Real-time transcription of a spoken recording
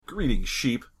Greetings,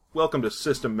 sheep. Welcome to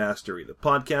System Mastery, the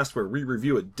podcast where we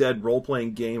review a dead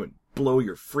role-playing game and blow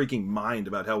your freaking mind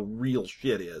about how real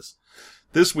shit is.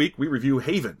 This week, we review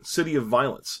Haven, City of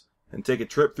Violence, and take a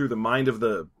trip through the mind of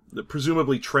the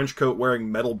presumably trenchcoat-wearing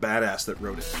metal badass that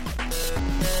wrote it.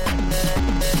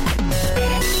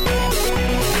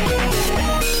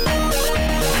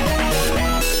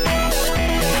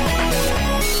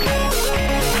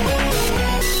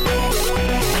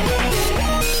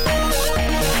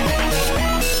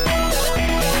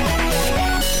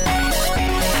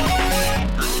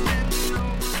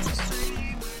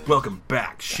 Welcome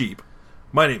back, sheep.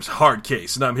 My name's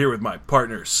Hardcase, and I'm here with my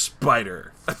partner,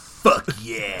 Spider. Fuck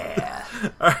yeah!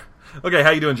 Okay, how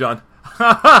you doing, John?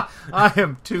 I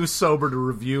am too sober to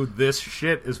review this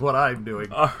shit, is what I'm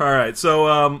doing. Alright,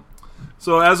 so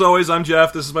as always, I'm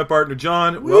Jeff. This is my partner,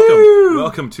 John.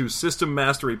 Welcome to System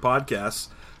Mastery Podcasts.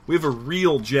 We have a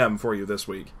real gem for you this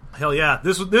week. Hell yeah,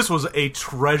 this was a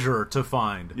treasure to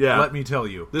find. Yeah. Let me tell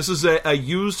you. This is a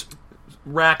used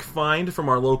rack find from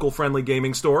our local friendly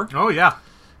gaming store. Oh yeah.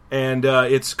 And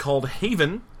it's called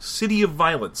Haven, City of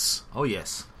Violence. Oh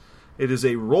yes. It is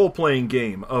a role-playing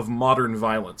game of modern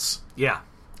violence. Yeah.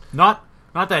 Not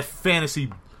that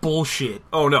fantasy bullshit.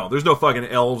 Oh no, there's no fucking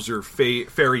elves or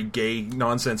fairy gay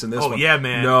nonsense in this one. Oh yeah,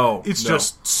 man. No. It's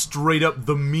just straight up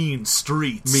the mean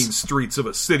streets. Mean streets of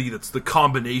a city that's the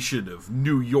combination of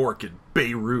New York and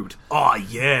Beirut. Oh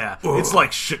yeah. Ugh. It's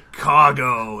like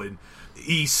Chicago and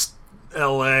East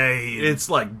L.A. It's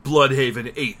like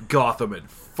Bloodhaven ate Gotham and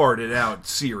farted out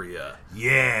Syria.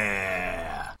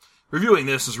 Yeah. Reviewing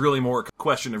this is really more a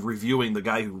question of reviewing the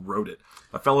guy who wrote it.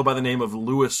 A fellow by the name of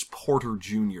Lewis Porter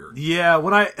Jr. Yeah,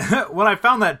 when I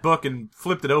found that book and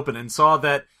flipped it open and saw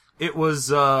that it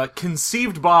was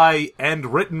conceived by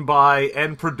and written by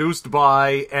and produced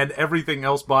by and everything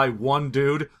else by one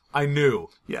dude, I knew.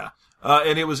 Yeah.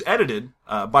 And it was edited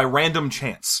by Random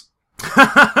Chance.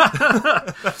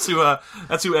 That's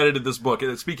who edited this book.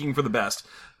 It's speaking for the best.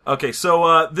 Okay,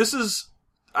 so this is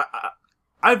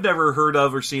I've never heard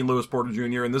of or seen Lewis Porter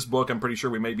Jr. in this book. I'm pretty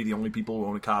sure we may be the only people who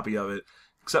own a copy of it,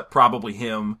 except probably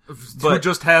him. Who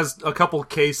just has a couple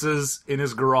cases in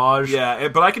his garage. Yeah,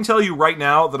 but I can tell you right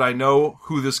now that I know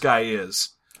who this guy is.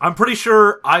 I'm pretty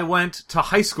sure I went to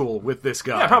high school with this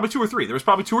guy. Yeah, probably 2 or 3. There was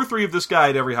probably 2 or 3 of this guy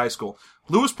at every high school.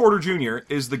 Lewis Porter Jr.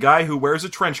 is the guy who wears a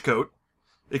trench coat,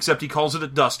 except he calls it a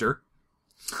duster.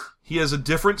 He has a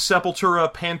different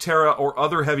Sepultura, Pantera, or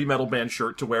other heavy metal band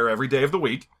shirt to wear every day of the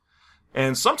week.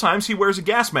 And sometimes he wears a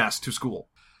gas mask to school.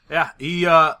 Yeah,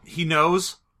 he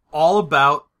knows all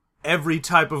about every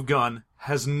type of gun,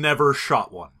 has never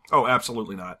shot one. Oh,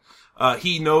 absolutely not.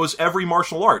 He knows every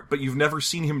martial art, but you've never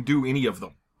seen him do any of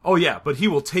them. Oh yeah, but he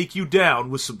will take you down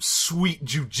with some sweet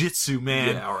jujitsu,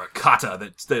 man. Yeah, or a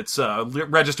kata that's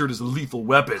registered as a lethal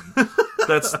weapon.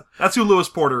 That's who Lewis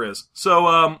Porter is.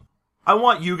 So, I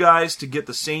want you guys to get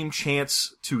the same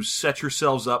chance to set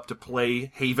yourselves up to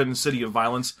play Haven, City of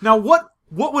Violence. Now, what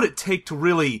would it take to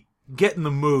really get in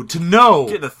the mood, to know...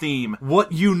 Get the theme.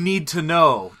 What you need to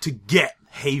know to get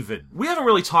Haven? We haven't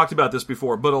really talked about this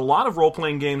before, but a lot of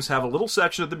role-playing games have a little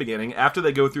section at the beginning, after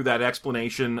they go through that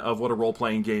explanation of what a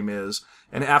role-playing game is,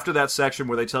 and after that section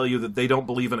where they tell you that they don't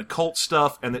believe in occult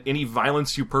stuff, and that any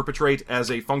violence you perpetrate as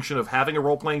a function of having a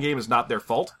role-playing game is not their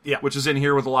fault. Yeah. Which is in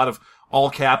here with a lot of all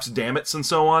caps, damn it's, and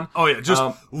so on. Oh yeah,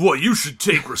 you should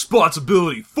take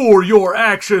responsibility for your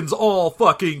actions, all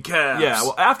fucking caps. Yeah,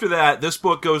 well, after that, this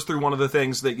book goes through one of the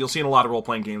things that you'll see in a lot of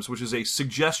role-playing games, which is a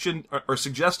suggested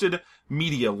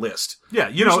media list. Yeah,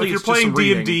 Usually if you're it's just some playing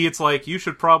reading. D&D, it's like, you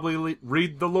should probably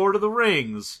read The Lord of the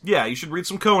Rings. Yeah, you should read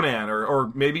some Conan,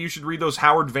 or maybe you should read those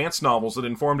Howard Vance novels that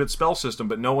informed its spell system,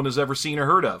 but no one has ever seen or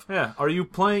heard of. Yeah, are you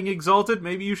playing Exalted?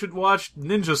 Maybe you should watch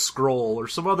Ninja Scroll or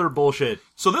some other bullshit.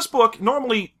 So this book,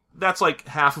 normally, that's like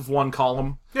half of one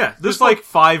column. Yeah, This there's like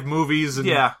 5 movies and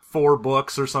Yeah. 4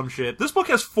 books or some shit. This book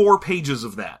has 4 pages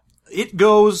of that. It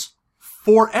goes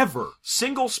forever.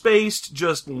 Single-spaced,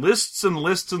 just lists and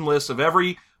lists and lists of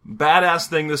every badass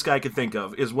thing this guy could think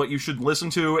of is what you should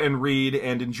listen to and read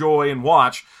and enjoy and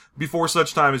watch before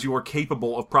such time as you are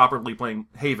capable of properly playing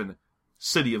Haven,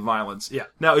 City of Violence. Yeah.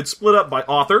 Now, it's split up by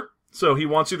author, so he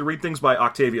wants you to read things by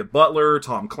Octavia Butler,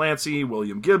 Tom Clancy,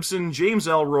 William Gibson, James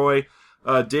Ellroy,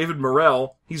 David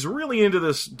Morrell. He's really into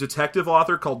this detective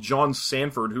author called John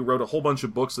Sanford, who wrote a whole bunch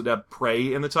of books that have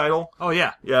Prey in the title. Oh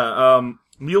yeah. Yeah,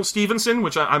 Neil Stevenson,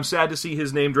 which I'm sad to see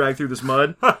his name drag through this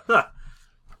mud.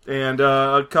 And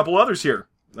a couple others here.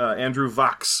 Andrew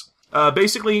Vox.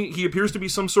 Basically, he appears to be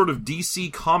some sort of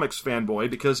DC Comics fanboy,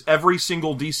 because every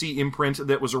single DC imprint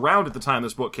that was around at the time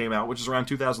this book came out, which is around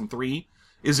 2003,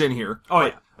 is in here. Oh,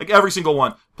 yeah. Like every single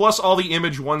one. Plus all the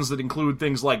Image ones that include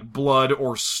things like blood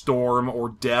or storm or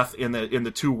death in the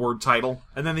 2-word title.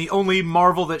 And then the only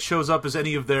Marvel that shows up is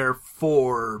any of their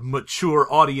 4 mature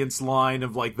audience line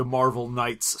of, like, the Marvel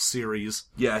Knights series.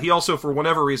 Yeah, he also, for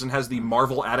whatever reason, has the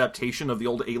Marvel adaptation of the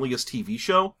old Alias TV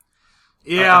show.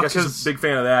 Yeah, I guess he's a big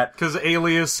fan of that. Because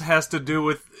Alias has to do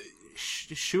with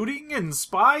shooting and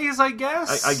spies, I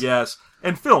guess? I guess.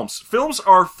 And films. Films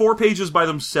are 4 pages by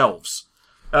themselves.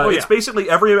 It's basically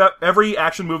every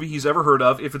action movie he's ever heard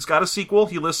of. If it's got a sequel,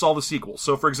 he lists all the sequels.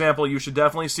 So, for example, you should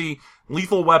definitely see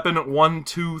Lethal Weapon 1,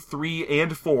 2, 3,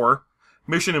 and 4.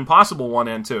 Mission Impossible 1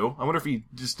 and 2. I wonder if he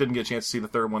just didn't get a chance to see the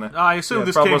third one. I assume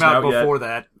this came out before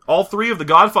that. All 3 of the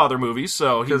Godfather movies,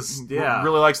 so he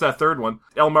really likes that third one.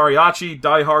 El Mariachi,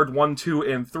 Die Hard 1, 2,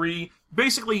 and 3.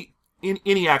 Basically, in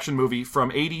any action movie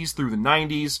from 80s through the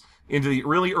 90s into the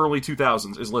really early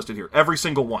 2000s is listed here. Every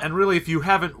single one. And really, if you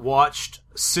haven't watched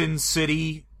Sin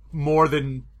City more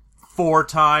than 4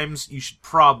 times, you should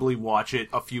probably watch it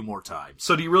a few more times.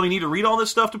 So do you really need to read all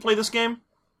this stuff to play this game?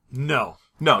 No.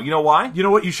 No, you know why? You know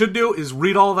what you should do is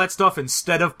read all that stuff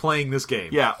instead of playing this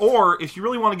game. Yeah, or if you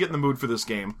really want to get in the mood for this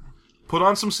game, put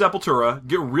on some Sepultura,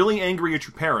 get really angry at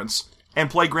your parents,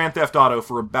 and play Grand Theft Auto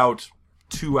for about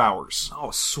 2 hours. Oh,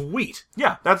 sweet.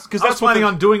 Yeah, that's because I was planning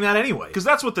on doing that anyway. Because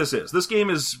that's what this is. This game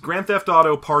is Grand Theft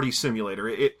Auto Party Simulator.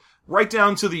 It right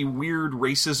down to the weird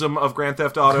racism of Grand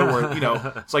Theft Auto,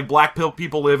 where it's like black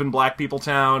people live in Black People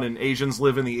Town and Asians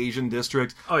live in the Asian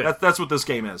district. Oh yeah, that's what this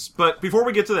game is. But before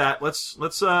we get to that, let's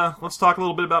talk a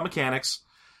little bit about mechanics.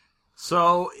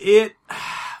 So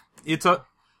it's a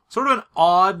sort of an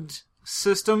odd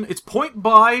system. It's point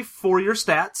buy for your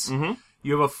stats. Mm-hmm.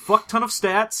 You have a fuck ton of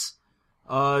stats.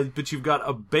 But you've got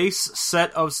a base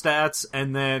set of stats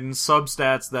and then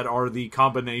substats that are the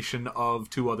combination of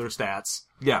 2 other stats.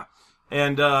 Yeah.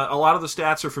 And a lot of the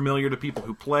stats are familiar to people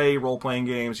who play role-playing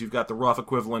games. You've got the rough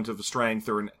equivalent of a strength,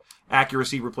 or an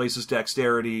accuracy replaces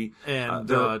dexterity. And,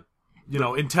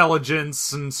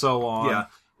 intelligence and so on.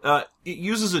 Yeah. It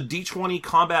uses a D20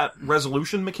 combat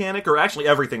resolution mechanic, or actually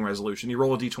everything resolution. You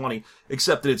roll a D20,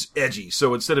 except that it's edgy.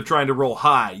 So instead of trying to roll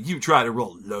high, you try to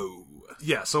roll low.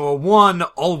 Yeah, so a 1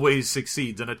 always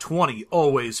succeeds, and a 20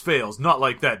 always fails. Not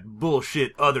like that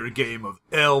bullshit other game of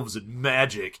elves and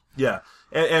magic. Yeah.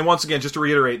 And once again, just to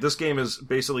reiterate, this game is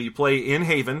basically you play in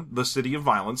Haven, the city of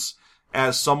violence,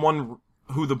 as someone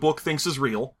who the book thinks is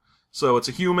real. So it's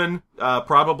a human,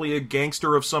 probably a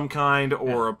gangster of some kind,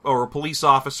 or a police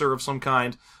officer of some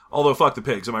kind. Although, fuck the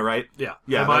pigs, am I right? Yeah.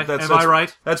 Yeah. Am I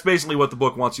right? That's basically what the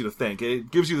book wants you to think. It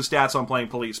gives you the stats on playing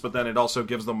police, but then it also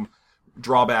gives them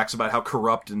drawbacks about how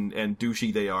corrupt and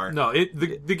douchey they are. No,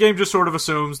 the game just sort of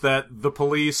assumes that the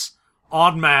police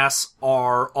en masse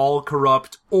are all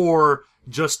corrupt or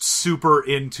just super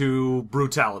into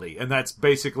brutality. And that's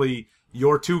basically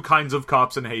your 2 kinds of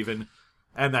cops in Haven,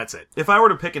 and that's it. If I were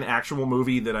to pick an actual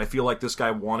movie that I feel like this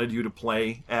guy wanted you to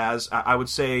play as, I would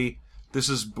say this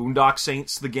is Boondock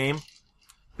Saints, the game.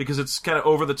 Because it's kind of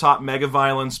over-the-top mega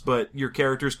violence, but your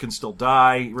characters can still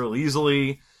die real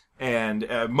easily. And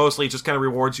mostly it just kind of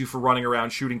rewards you for running around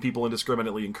shooting people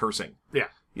indiscriminately and cursing. Yeah.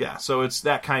 Yeah, so it's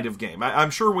that kind of game. I'm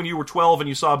sure when you were 12 and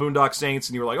you saw Boondock Saints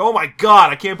and you were like, oh my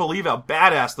god, I can't believe how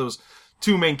badass those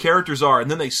 2 main characters are. And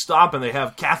then they stop and they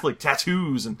have Catholic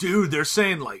tattoos. And dude, they're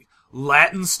saying like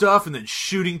Latin stuff and then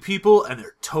shooting people and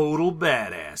they're total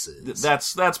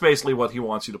badasses. That's basically what he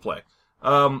wants you to play.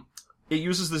 It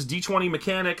uses this D20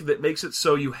 mechanic that makes it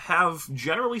so you have,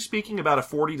 generally speaking, about a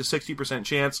 40 to 60%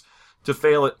 chance to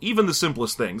fail at even the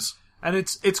simplest things. And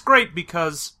it's great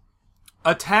because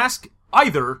a task,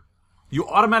 either you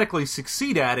automatically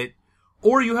succeed at it,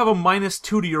 or you have a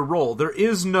 -2 to your roll. There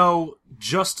is no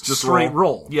just straight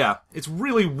roll. Yeah. It's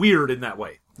really weird in that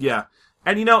way. Yeah.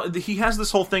 And he has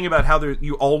this whole thing about how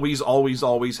you always, always,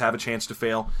 always have a chance to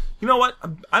fail. You know what?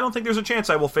 I don't think there's a chance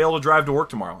I will fail to drive to work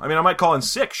tomorrow. I mean, I might call in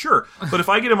sick, sure. But if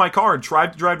I get in my car and try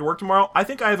to drive to work tomorrow, I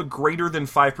think I have a greater than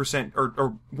 5%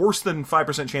 or worse than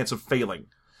 5% chance of failing.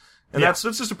 And that's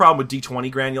just a problem with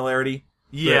D20 granularity.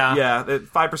 Yeah. That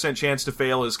 5% chance to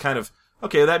fail is kind of,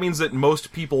 okay, that means that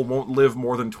most people won't live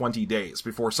more than 20 days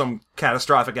before some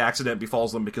catastrophic accident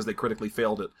befalls them because they critically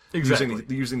failed at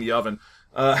using the oven.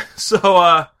 It's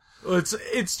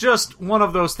just one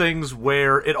of those things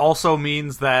where it also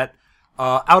means that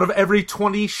out of every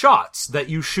 20 shots that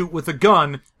you shoot with a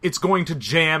gun, it's going to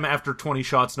jam after 20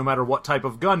 shots no matter what type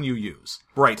of gun you use.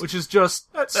 Right. Which is just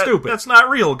stupid. That's not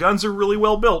real. Guns are really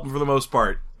well built for the most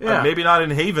part. Yeah. Maybe not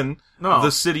in Haven,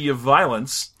 the city of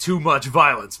violence. Too much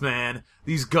violence, man.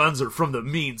 These guns are from the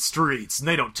mean streets, and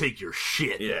they don't take your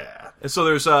shit. Yeah. And so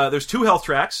there's 2 health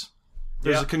tracks.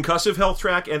 There's a concussive health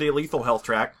track and a lethal health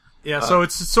track. Yeah, so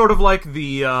it's sort of like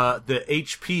the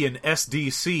HP and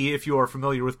SDC, if you are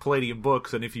familiar with Palladium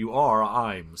books, and if you are,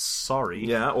 I'm sorry.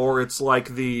 Yeah, or it's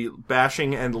like the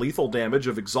bashing and lethal damage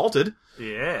of Exalted.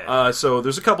 Yeah. So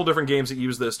there's a couple different games that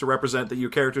use this to represent that your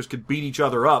characters could beat each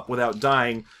other up without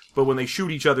dying, but when they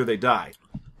shoot each other, they die.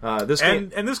 This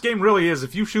game game really is,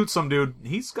 if you shoot some dude,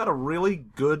 he's got a really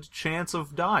good chance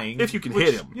of dying. If you can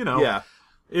hit him. You know. Yeah.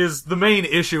 Is the main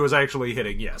issue is actually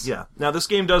hitting, yes. Yeah. Now, this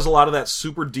game does a lot of that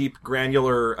super deep,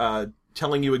 granular,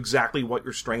 telling you exactly what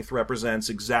your strength represents,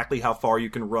 exactly how far you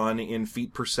can run in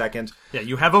feet per second. Yeah,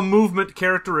 you have a movement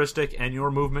characteristic, and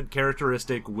your movement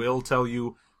characteristic will tell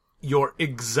you your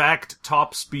exact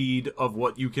top speed of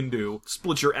what you can do.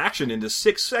 Split your action into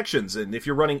 6 sections, and if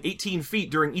you're running 18 feet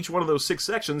during each one of those 6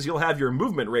 sections, you'll have your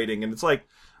movement rating, and it's like,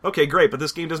 okay, great, but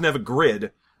this game doesn't have a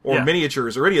grid. Or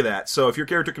miniatures, or any of that. So if your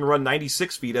character can run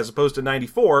 96 feet as opposed to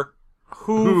 94,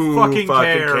 who fucking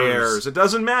cares? It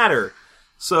doesn't matter.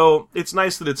 So it's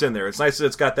nice that it's in there. It's nice that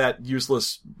it's got that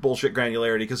useless bullshit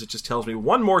granularity, because it just tells me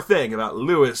one more thing about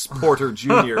Lewis Porter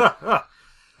Jr.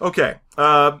 Okay.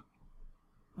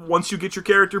 Once you get your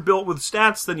character built with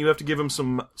stats, then you have to give him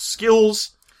some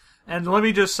skills. And let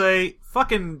me just say,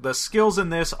 fucking the skills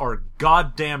in this are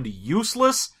goddamn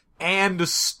useless and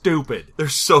stupid. They're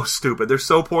so stupid. They're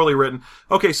so poorly written.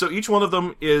 Okay, so each one of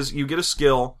them is, you get a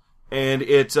skill, and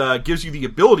it gives you the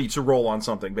ability to roll on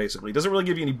something, basically. It doesn't really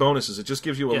give you any bonuses. It just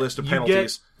gives you a list of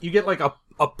penalties. You get like a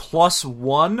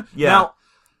 +1. Yeah. Now,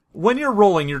 when you're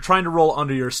rolling, you're trying to roll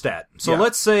under your stat. So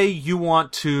let's say you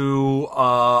want to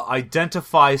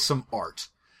identify some art.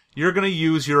 You're going to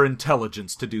use your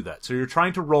intelligence to do that. So you're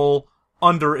trying to roll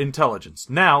under intelligence.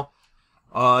 Now,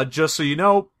 just so you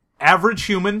know, average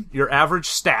human, your average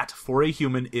stat for a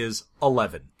human is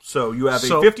 11. So you have a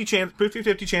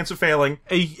 50-50 chance of failing.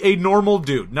 A normal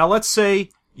dude. Now let's say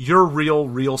you're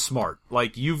real smart.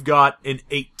 Like, you've got an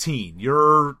 18.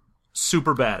 You're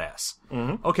super badass.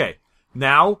 Mm-hmm. Okay.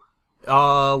 Now,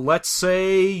 let's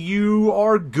say you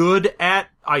are good at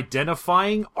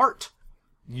identifying art.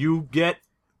 You get,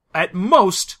 at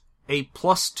most, a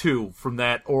 +2 from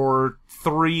that, or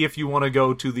 3 if you want to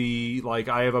go to the, like,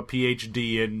 I have a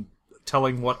PhD in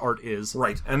telling what art is.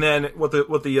 Right. And then what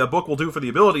the book will do for the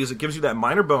ability is it gives you that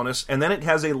minor bonus, and then it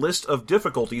has a list of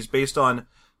difficulties based on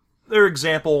their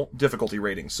example difficulty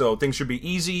ratings. So things should be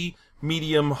easy,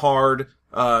 medium, hard,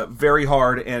 very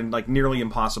hard, and like nearly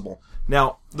impossible.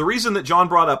 Now, the reason that John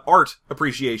brought up art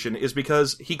appreciation is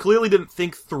because he clearly didn't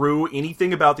think through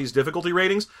anything about these difficulty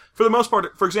ratings. For the most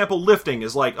part, for example, lifting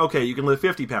is like, okay, you can lift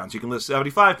 50 pounds, you can lift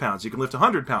 75 pounds, you can lift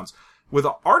 100 pounds. With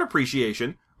art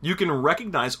appreciation, you can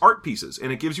recognize art pieces,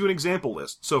 and it gives you an example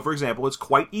list. So, for example, it's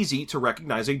quite easy to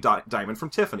recognize a diamond from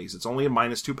Tiffany's. It's only a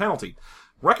 -2 penalty.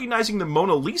 Recognizing the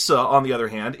Mona Lisa, on the other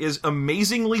hand, is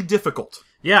amazingly difficult.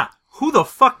 Yeah. Who the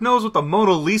fuck knows what the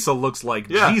Mona Lisa looks like?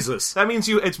 Yeah. Jesus. That means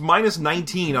it's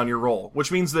 -19 on your roll,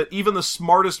 which means that even the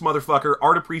smartest motherfucker,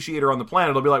 art appreciator on the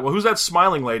planet, will be like, well, who's that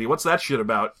smiling lady? What's that shit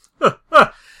about?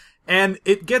 And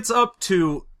it gets up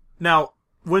to... Now,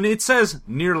 when it says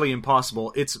nearly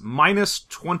impossible, it's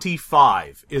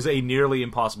 -25 is a nearly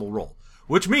impossible roll.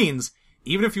 Which means,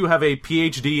 even if you have a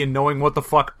PhD in knowing what the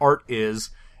fuck art is,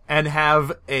 and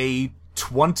have a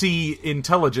 20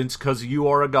 intelligence because you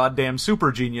are a goddamn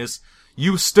super genius,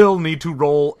 you still need to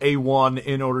roll a 1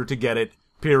 in order to get it,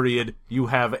 period. You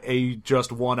have a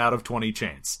just 1 out of 20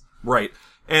 chance. Right.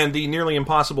 And the nearly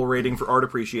impossible rating for art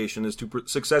appreciation is to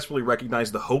successfully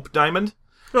recognize the Hope Diamond.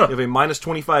 You have a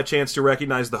 -25 chance to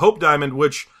recognize the Hope Diamond,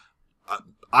 which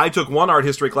I took one art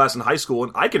history class in high school,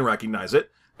 and I can recognize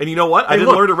it. And you know what? I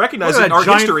didn't learn to recognize it in art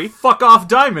history. Fuck off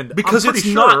diamond. Because it's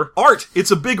not art.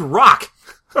 It's a big rock.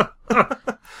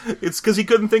 It's because he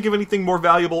couldn't think of anything more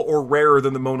valuable or rarer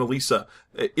than the Mona Lisa.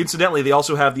 Incidentally, they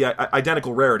also have the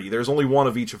identical rarity. There's only one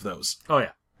of each of those. Oh,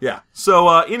 yeah. Yeah. So,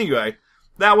 anyway,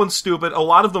 that one's stupid. A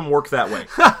lot of them work that way.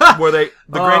 Where the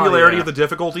granularity of the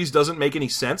difficulties doesn't make any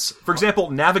sense. For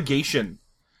example, navigation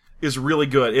is really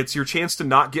good. It's your chance to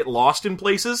not get lost in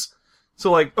places. So,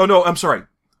 like, oh no, I'm sorry.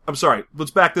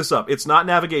 Let's back this up. It's not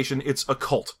navigation, it's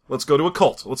occult. Let's go to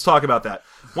occult. Let's talk about that.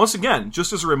 Once again,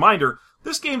 just as a reminder,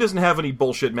 this game doesn't have any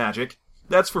bullshit magic.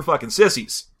 That's for fucking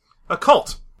sissies.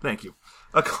 Occult. Thank you.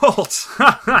 Occult.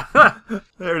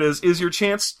 There it is your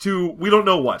chance to... We don't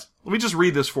know what. Let me just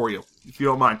read this for you, if you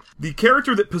don't mind. The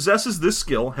character that possesses this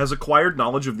skill has acquired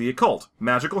knowledge of the occult,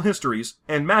 magical histories,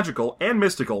 and magical and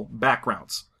mystical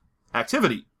backgrounds.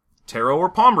 Activity. Tarot or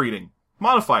palm reading.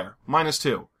 Modifier.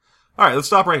 -2. Alright, let's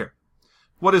stop right here.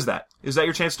 What is that? Is that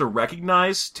your chance to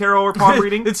recognize tarot or palm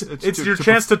reading? It's your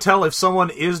chance to tell if someone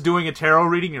is doing a tarot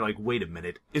reading. You're like, wait a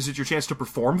minute. Is it your chance to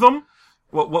perform them?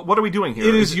 What are we doing here?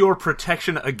 It is your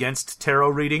protection against tarot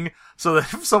reading, so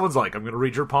that if someone's like, I'm going to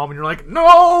read your palm, and you're like,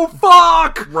 no,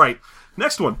 fuck! Right.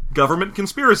 Next one. Government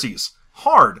conspiracies.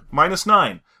 Hard.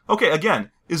 -9. Okay,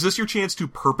 again, is this your chance to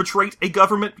perpetrate a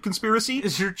government conspiracy?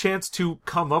 Is your chance to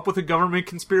come up with a government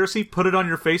conspiracy, put it on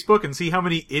your Facebook, and see how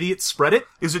many idiots spread it?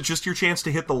 Is it just your chance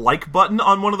to hit the like button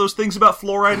on one of those things about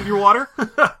fluoride in your water?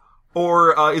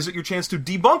 Or is it your chance to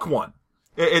debunk one?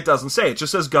 It doesn't say. It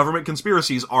just says government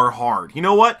conspiracies are hard. You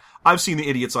know what? I've seen the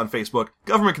idiots on Facebook.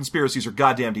 Government conspiracies are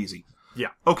goddamn easy.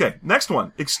 Yeah. Okay, next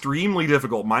one. Extremely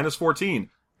difficult. -14.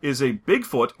 Is a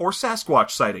Bigfoot or Sasquatch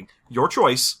sighting. Your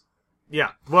choice.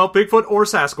 Yeah. Well, Bigfoot or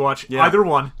Sasquatch, either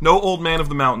one. No old man of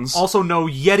the mountains. Also, no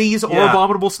Yetis or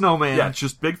Abominable Snowman. Yeah,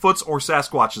 just Bigfoots or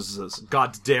Sasquatches.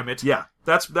 God damn it. Yeah,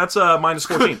 that's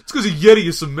 -14. It's because a Yeti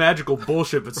is some magical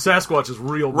bullshit, but Sasquatch is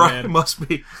real, Right, man. must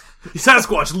be.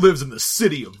 Sasquatch lives in the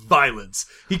city of violence.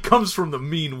 He comes from the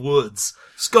mean woods.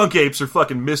 Skunk apes are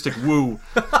fucking mystic woo.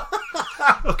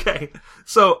 Okay,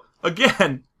 so,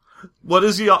 again... What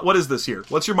is this here?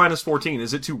 What's your -14?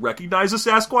 Is it to recognize a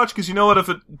Sasquatch? Because you know what, if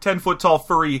a 10-foot tall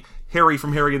furry Harry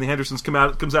from Harry and the Hendersons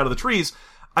comes out of the trees,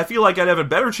 I feel like I'd have a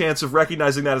better chance of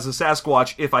recognizing that as a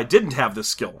Sasquatch if I didn't have this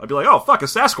skill. I'd be like, oh, fuck, a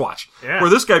Sasquatch. Yeah. Where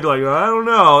this guy'd be like, I don't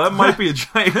know, that might be a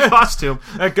giant costume.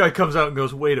 That guy comes out and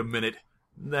goes, wait a minute.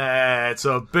 That's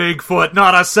a Bigfoot,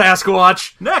 not a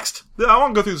Sasquatch. Next, I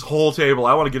want to go through this whole table.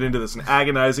 I want to get into this in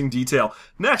agonizing detail.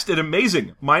 Next, an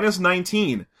amazing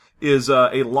 -19. Is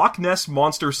a Loch Ness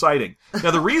Monster sighting. Now,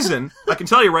 the reason, I can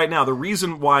tell you right now, the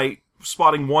reason why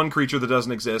spotting one creature that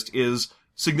doesn't exist is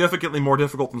significantly more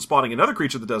difficult than spotting another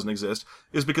creature that doesn't exist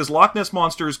is because Loch Ness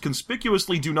Monsters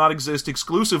conspicuously do not exist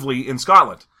exclusively in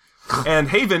Scotland. And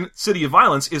Haven, City of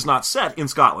Violence, is not set in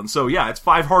Scotland. So, yeah, it's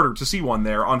 5 harder to see one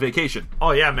there on vacation. Oh,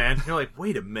 yeah, man. You're like,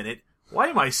 wait a minute. Why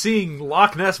am I seeing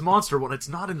Loch Ness Monster when it's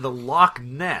not in the Loch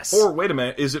Ness? Or, wait a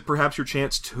minute, is it perhaps your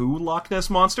chance to Loch Ness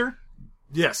Monster?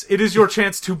 Yes, it is your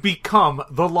chance to become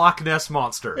the Loch Ness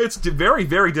Monster. It's very,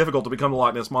 very difficult to become the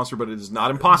Loch Ness Monster, but it is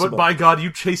not impossible. But by God,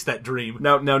 you chase that dream.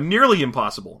 Now, nearly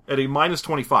impossible, at a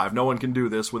 -25, no one can do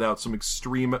this without some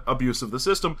extreme abuse of the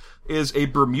system, is a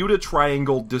Bermuda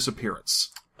Triangle disappearance.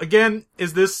 Again,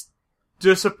 is this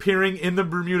disappearing in the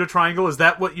Bermuda Triangle? Is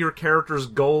that what your character's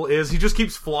goal is? He just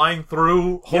keeps flying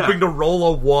through, hoping to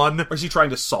roll a 1. Or is he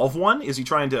trying to solve one? Is he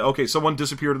trying to, okay, someone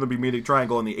disappeared in the Bermuda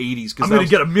Triangle in the 80s. I'm going to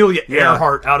get Amelia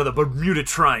Earhart out of the Bermuda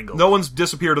Triangle. No one's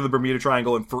disappeared in the Bermuda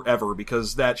Triangle in forever,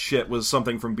 because that shit was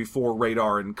something from before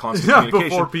radar and constant communication.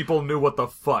 Before people knew what the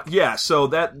fuck. Yeah, so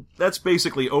that's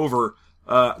basically over,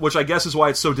 which I guess is why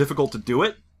it's so difficult to do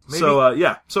it. Maybe. So,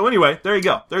 yeah. So anyway, there you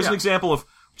go. There's an example of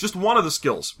just one of the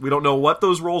skills. We don't know what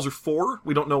those rolls are for.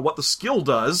 We don't know what the skill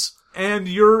does. And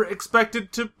you're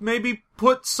expected to maybe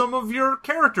put some of your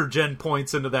character gen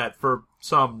points into that for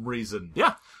some reason.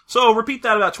 Yeah. So repeat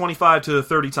that about 25 to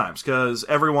 30 times, because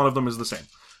every one of them is the same.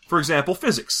 For example,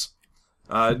 physics.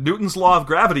 Newton's law of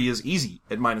gravity is easy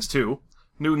at -2.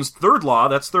 Newton's third law,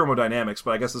 that's thermodynamics,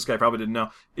 but I guess this guy probably didn't know,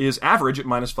 is average at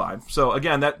 -5. So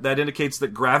again, that indicates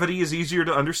that gravity is easier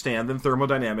to understand than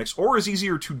thermodynamics, or is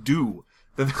easier to do.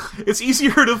 It's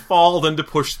easier to fall than to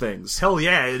push things. Hell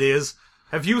yeah, it is.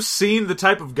 Have you seen the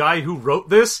type of guy who wrote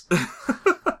this?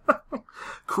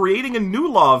 Creating a new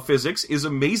law of physics is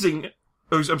amazing.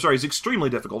 I'm sorry, it's extremely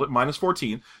difficult at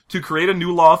 -14 to create a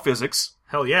new law of physics.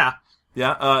 Hell yeah.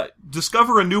 Yeah,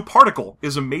 discover a new particle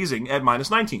is amazing at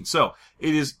 -19. So,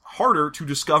 it is harder to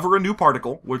discover a new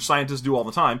particle, which scientists do all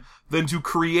the time, than to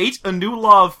create a new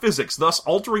law of physics, thus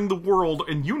altering the world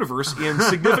and universe in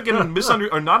significant and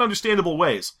or not understandable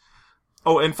ways.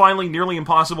 Oh, and finally, nearly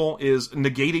impossible is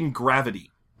negating gravity.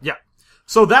 Yeah.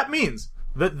 So that means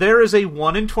that there is a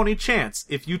 1 in 20 chance,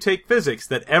 if you take physics,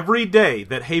 that every day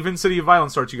that Haven City of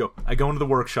Violence starts, you go, I go into the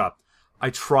workshop, I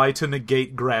try to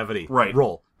negate gravity. Right.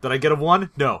 Roll. Did I get a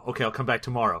 1? No. Okay, I'll come back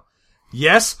tomorrow.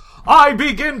 Yes, I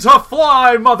begin to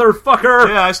fly, motherfucker!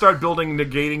 Yeah, I start building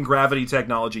negating gravity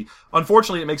technology.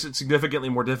 Unfortunately, it makes it significantly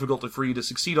more difficult for you to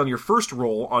succeed on your first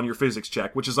roll on your physics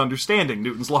check, which is understanding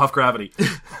Newton's law of gravity.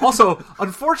 Also,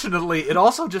 unfortunately, it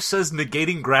also just says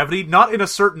negating gravity, not in a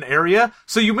certain area,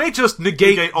 so you may just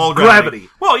negate all gravity.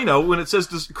 Well, you know, when it says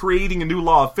just creating a new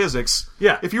law of physics,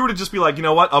 yeah. If you were to just be like, you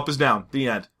know what, up is down, the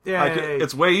end. Yeah,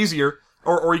 it's way easier.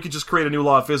 Or you could just create a new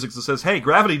law of physics that says, hey,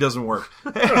 gravity doesn't work.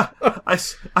 I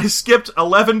skipped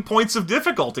 11 points of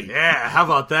difficulty. Yeah, how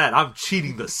about that? I'm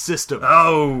cheating the system.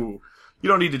 Oh. You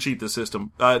don't need to cheat this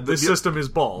system. This system is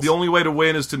balls. The only way to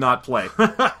win is to not play.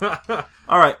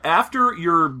 Alright, after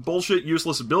your bullshit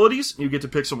useless abilities, you get to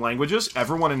pick some languages.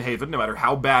 Everyone in Haven, no matter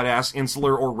how badass,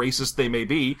 insular, or racist they may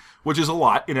be, which is a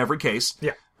lot in every case,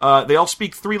 they all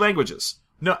speak 3 languages.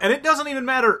 No, and it doesn't even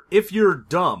matter if you're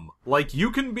dumb. Like,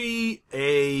 you can be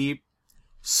a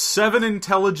 7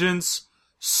 intelligence,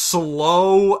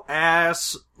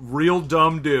 slow-ass, real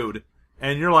dumb dude.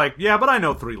 And you're like, yeah, but I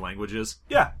know 3 languages.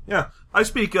 Yeah. I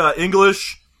speak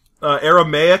English,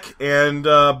 Aramaic, and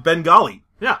Bengali.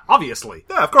 Yeah, obviously.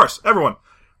 Yeah, of course. Everyone.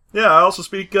 Yeah, I also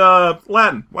speak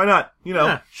Latin. Why not? You know.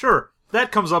 Yeah, sure.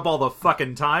 That comes up all the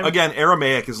fucking time. Again,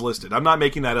 Aramaic is listed. I'm not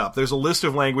making that up. There's a list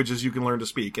of languages you can learn to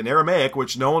speak. And Aramaic,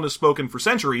 which no one has spoken for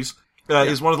centuries,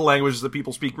 is one of the languages that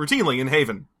people speak routinely in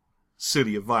Haven.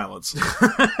 City of Violence.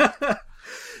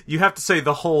 You have to say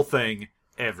the whole thing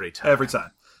every time. Every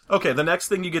time. Okay, the next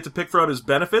thing you get to pick from is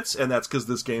benefits, and that's because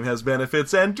this game has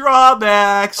benefits and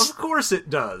drawbacks. Of course it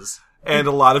does. And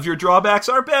a lot of your drawbacks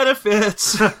are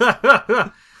benefits.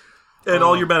 And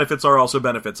all your benefits are also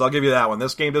benefits. I'll give you that one.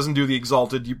 This game doesn't do the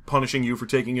exalted punishing you for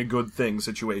taking a good thing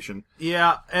situation.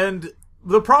 Yeah, and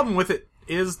the problem with it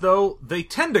is, though, they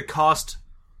tend to cost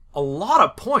a lot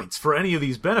of points for any of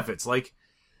these benefits. Like,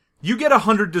 you get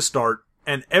 100 to start,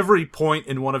 and every point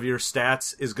in one of your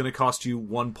stats is going to cost you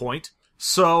 1 point.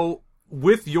 So,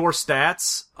 with your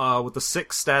stats, with the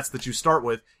 6 stats that you start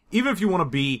with, even if you want to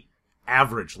be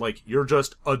average, like you're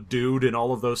just a dude in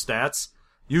all of those stats,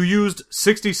 you used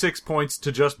 66 points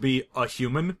to just be a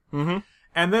human. Mm-hmm.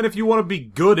 And then if you want to be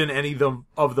good in any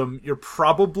of them, you're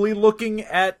probably looking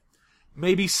at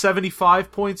maybe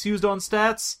 75 points used on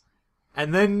stats.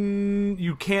 And then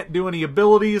you can't do any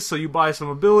abilities, so you buy some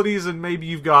abilities, and maybe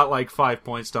you've got like 5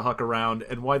 points to huck around.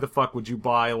 And why the fuck would you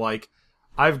buy, like,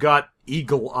 I've got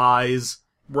eagle eyes.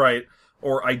 Right.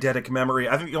 Or eidetic memory.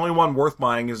 I think the only one worth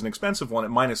buying is an expensive one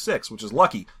at -6, which is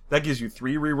lucky. That gives you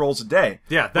 3 rerolls a day.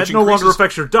 Yeah, that no longer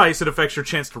affects your dice, it affects your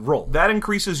chance to roll. That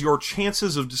increases your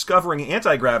chances of discovering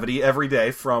anti-gravity every day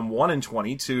from 1 in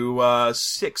 20 to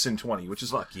 6 in 20, which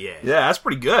is... Fuck yeah. Yeah, that's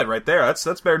pretty good right there. That's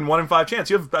better than 1 in 5 chance.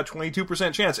 You have about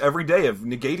 22% chance every day of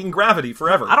negating gravity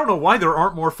forever. I don't know why there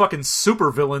aren't more fucking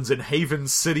supervillains in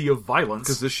Haven's City of Violence.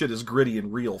 Because this shit is gritty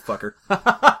and real, fucker.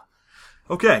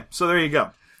 Okay, so there you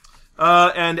go.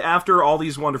 And after all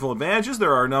these wonderful advantages,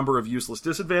 there are a number of useless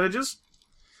disadvantages.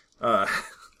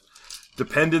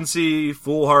 Dependency,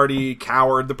 foolhardy,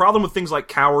 coward. The problem with things like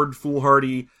coward,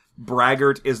 foolhardy,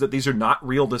 braggart is that these are not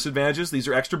real disadvantages. These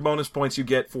are extra bonus points you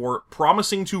get for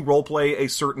promising to roleplay a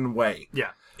certain way.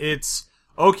 Yeah, it's,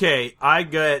 okay, I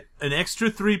get an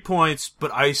extra 3 points,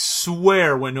 but I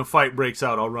swear when a fight breaks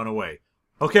out, I'll run away.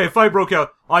 Okay, if fight broke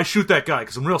out, I shoot that guy,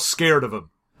 because I'm real scared of him.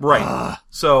 Right.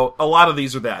 So, a lot of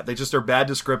these are that. They just are bad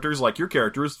descriptors, like your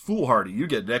character is foolhardy. You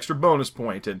get an extra bonus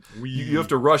point, and you have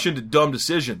to rush into dumb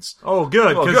decisions. Oh,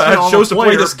 good. Oh, good. I chose to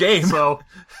play this game. So.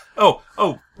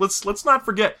 Let's not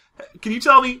forget. Can you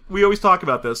tell me, we always talk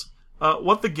about this,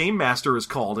 what the Game Master is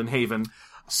called in Haven,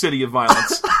 City of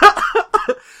Violence?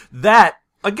 That,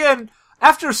 again,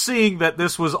 after seeing that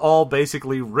this was all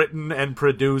basically written and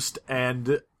produced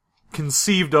and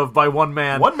conceived of by one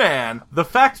man. One man. The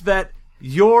fact that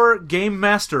your Game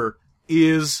Master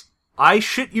is, I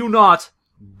shit you not,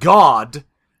 God.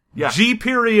 Yeah.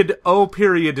 G.O.D.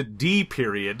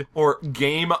 Or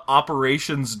Game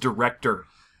Operations Director.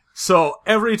 So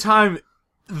every time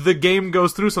the game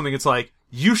goes through something, it's like,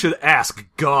 you should ask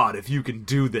God if you can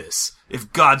do this.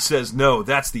 If God says no,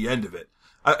 that's the end of it.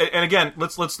 And again,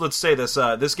 let's say this.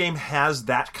 This game has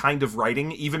that kind of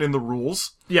writing, even in the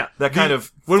rules. Yeah. That kind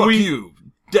of, you.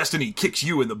 Destiny kicks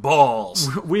you in the balls.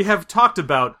 We have talked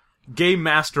about Game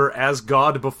Master as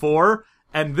God before,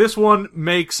 and this one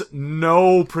makes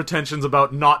no pretensions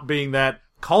about not being that.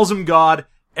 Calls him God.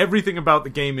 Everything about the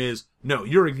game is, no,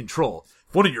 you're in control.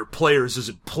 If one of your players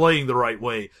isn't playing the right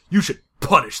way, you should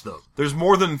punish them. There's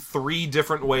more than 3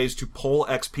 different ways to pull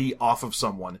XP off of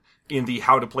someone in the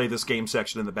how to play this game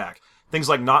section in the back. Things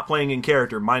like not playing in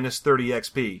character, -30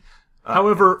 XP.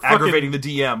 However, aggravating the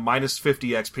DM,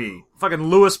 -50 XP. Fucking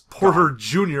Lewis Porter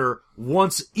Jr.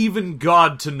 wants even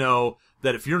God to know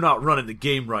that if you're not running the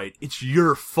game right, it's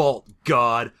your fault,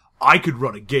 God. I could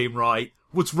run a game right.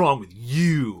 What's wrong with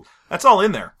you? That's all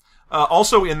in there.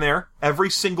 Also in there, every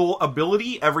single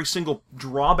ability, every single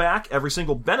drawback, every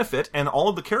single benefit, and all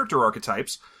of the character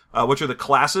archetypes, which are the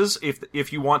classes,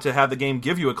 if you want to have the game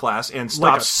give you a class and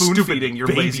stop Like a spoon-feeding your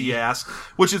baby. lazy ass.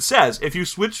 Which it says, if you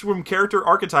switch from character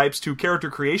archetypes to character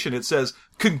creation, it says,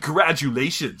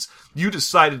 congratulations, you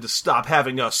decided to stop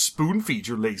having us spoon-feed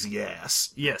your lazy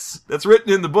ass. Yes. That's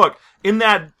written in the book. In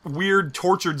that weird,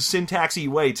 tortured, syntaxy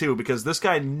way, too, because this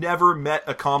guy never met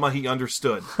a comma he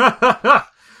understood.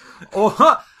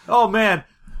 Oh man.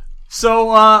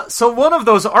 So one of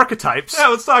those archetypes, Yeah,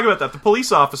 let's talk about that. The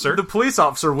police officer. the police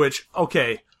officer, which,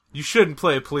 okay, you shouldn't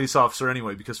play a police officer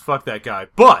anyway, because fuck that guy.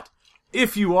 But,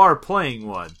 if you are playing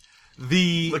one,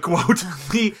 the quote.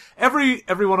 every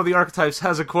one of the archetypes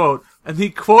has a quote, and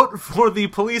the quote for the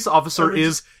police officer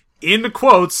is, in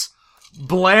quotes,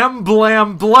 blam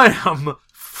blam blam,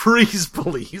 freeze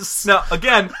police. Now,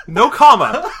 again, no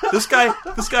comma. This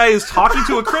guy is talking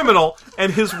to a criminal,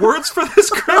 and his words for this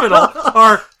criminal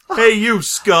are, hey you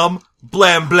scum,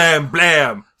 blam blam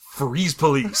blam, freeze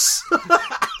police.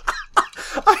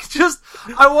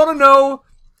 I want to know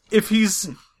if he's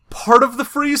part of the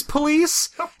freeze police.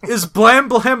 Is blam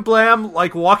blam blam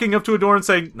like walking up to a door and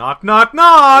saying, knock knock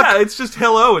knock? Yeah, it's just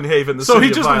hello in Haven, the So city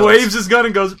he of just violence. waves his gun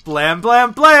and goes, blam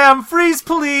blam blam, freeze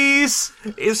police.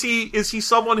 Is he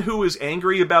someone who is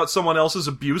angry about someone else's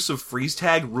abuse of freeze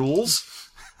tag rules?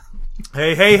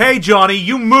 Hey, Johnny,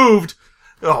 you moved.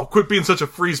 Oh, quit being such a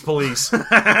freeze police.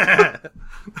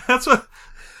 That's what...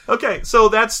 Okay, so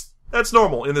that's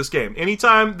normal in this game.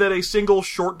 Anytime that a single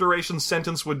short duration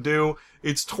sentence would do,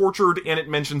 it's tortured and it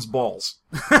mentions balls.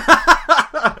 Just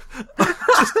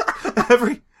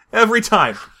every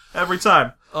time. Every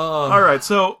time. Alright,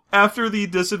 so after the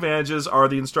disadvantages are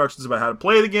the instructions about how to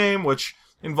play the game, which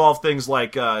involve things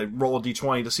like roll a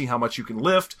d20 to see how much you can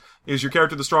lift. Is your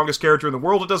character the strongest character in the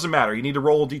world? It doesn't matter. You need to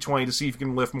roll a d20 to see if you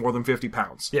can lift more than 50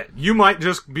 pounds. Yeah, you might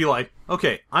just be like,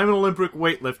 okay, I'm an Olympic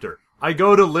weightlifter. I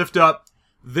go to lift up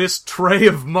this tray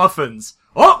of muffins.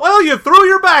 Oh, well, you threw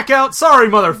your back out. Sorry,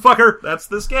 motherfucker. That's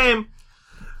this game.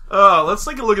 Let's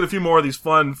take a look at a few more of these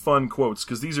fun quotes,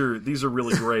 because these are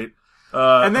really great.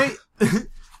 And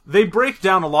they break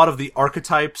down a lot of the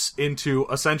archetypes into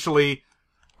essentially,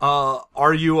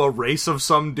 are you a race of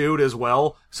some dude as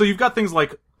well? So you've got things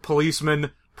like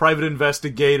policeman, private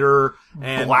investigator,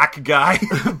 and Black guy.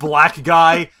 black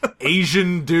guy,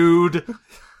 Asian dude.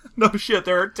 No shit,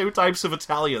 there are two types of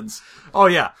Italians. Oh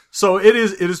yeah. So it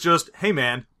is just, hey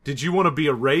man, did you want to be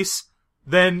a race?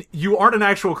 Then you aren't an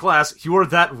actual class, you are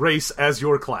that race as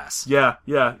your class. Yeah.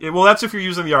 Well, that's if you're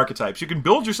using the archetypes. You can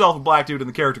build yourself a black dude in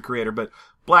the character creator, but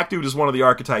black dude is one of the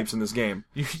archetypes in this game.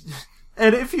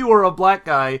 And if you were a black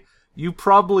guy, you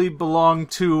probably belong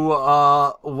to,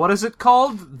 what is it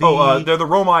called? They're the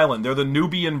Rome Island. They're the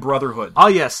Nubian Brotherhood. Ah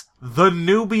yes, the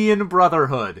Nubian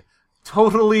Brotherhood.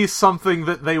 Totally something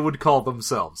that they would call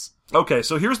themselves. Okay,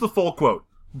 so here's the full quote.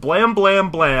 Blam, blam,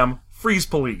 blam, freeze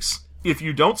police. If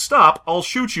you don't stop, I'll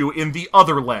shoot you in the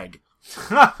other leg.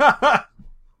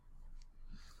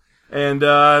 And,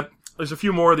 there's a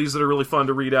few more of these that are really fun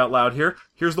to read out loud here.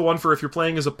 Here's the one for if you're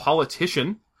playing as a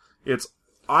politician. It's,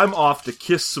 I'm off to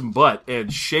kiss some butt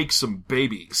and shake some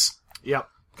babies. Yep.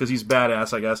 Because he's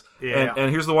badass, I guess. Yeah. And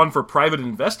here's the one for private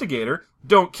investigator.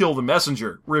 Don't kill the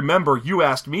messenger. Remember, you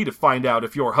asked me to find out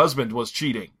if your husband was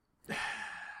cheating.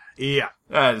 Yeah.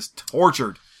 That is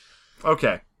tortured.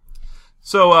 Okay.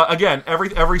 So, again,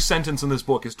 every sentence in this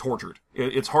book is tortured.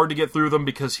 It's hard to get through them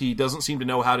because he doesn't seem to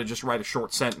know how to just write a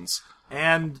short sentence.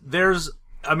 And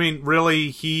really,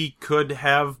 he could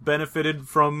have benefited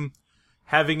from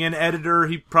having an editor.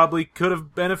 He probably could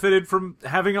have benefited from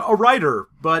having a writer,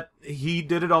 but he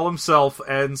did it all himself,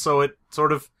 and so it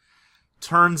sort of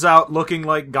turns out looking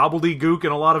like gobbledygook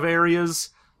in a lot of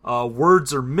areas.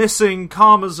 Words are missing,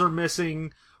 commas are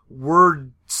missing,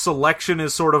 word selection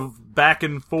is sort of back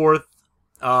and forth,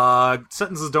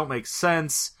 sentences don't make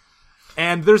sense,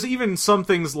 and there's even some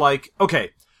things like,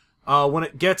 when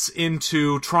it gets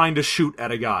into trying to shoot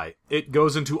at a guy, it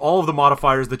goes into all of the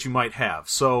modifiers that you might have.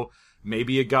 So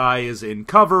maybe a guy is in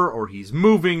cover, or he's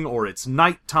moving, or it's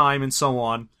nighttime, and so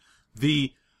on.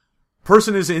 The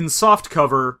person is in soft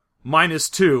cover,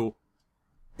 -2,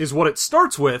 is what it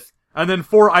starts with, and then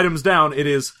 4 items down, it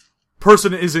is,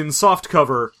 person is in soft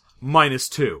cover,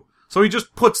 -2. So he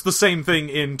just puts the same thing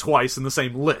in twice in the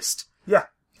same list. Yeah.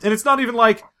 And it's not even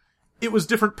like, it was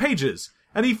different pages.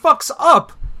 And he fucks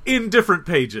up in different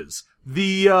pages.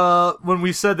 When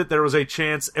we said that there was a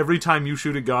chance every time you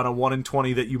shoot a gun, a 1 in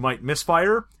 20, that you might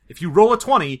misfire, if you roll a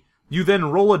 20, you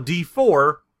then roll a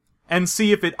d4 and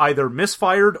see if it either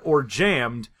misfired or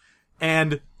jammed,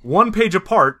 and 1 page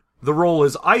apart, the roll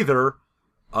is either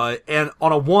And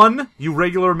on a 1, you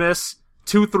regular miss.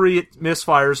 2, 3, it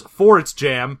misfires. 4, it's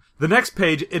jam. The next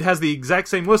page, it has the exact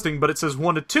same listing, but it says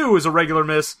 1 to 2 is a regular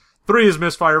miss, 3 is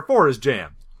misfire, 4 is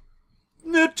jam.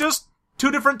 Just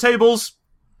 2 different tables.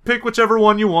 Pick whichever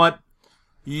one you want.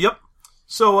 Yep.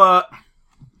 So,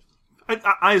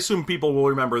 I assume people will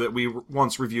remember that we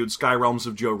once reviewed Sky Realms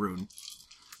of Jorune.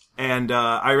 And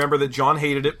I remember that John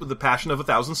hated it with the passion of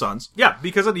 1,000 suns. Yeah,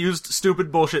 because it used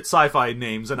stupid bullshit sci-fi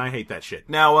names, and I hate that shit.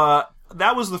 Now,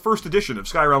 that was the first edition of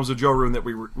Sky Realms of Jorune that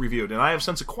we reviewed, and I have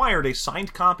since acquired a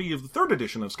signed copy of the third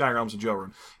edition of Sky Realms of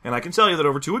Jorune. And I can tell you that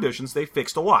over 2 editions, they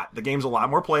fixed a lot. The game's a lot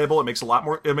more playable. It makes a lot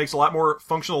more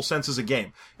functional sense as a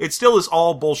game. It still is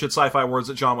all bullshit sci-fi words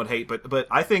that John would hate, but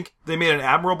I think they made an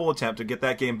admirable attempt to get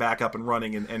that game back up and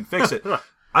running and fix it.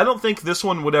 I don't think this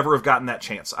one would ever have gotten that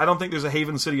chance. I don't think there's a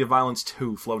Haven City of Violence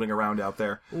 2 floating around out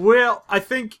there. Well, I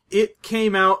think it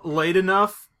came out late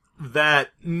enough that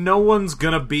no one's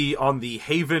gonna be on the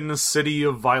Haven City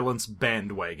of Violence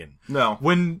bandwagon. No.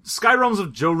 When Sky Realms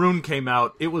of Jorune came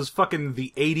out, it was fucking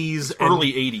the 80s.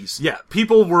 Early 80s. Yeah,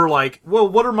 people were like, well,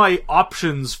 what are my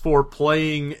options for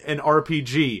playing an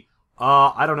RPG?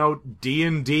 I don't know,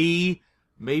 D&D,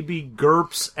 maybe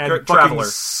GURPS, and fucking Traveler.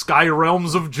 Sky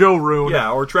Realms of Jorune.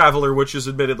 Yeah, or Traveler, which is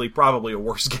admittedly probably a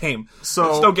worse game. So,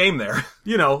 there's no game there.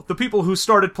 You know, the people who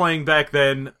started playing back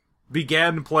then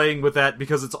began playing with that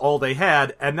because it's all they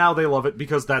had, and now they love it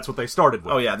because that's what they started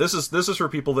with. Oh yeah, this is for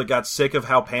people that got sick of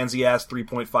how pansy-ass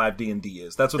 3.5 D&D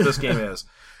is. That's what this game is.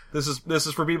 This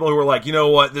is for people who are like, you know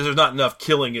what, there's not enough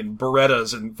killing and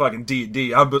Berettas and fucking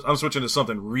D&D. I'm switching to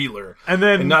something realer. And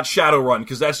not Shadowrun,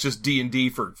 because that's just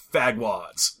D&D for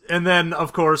fagwads. And then,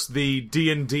 of course, the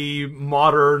D&D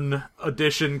Modern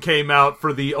Edition came out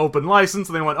for the open license,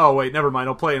 and they went, oh wait, never mind,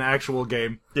 I'll play an actual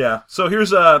game. Yeah, so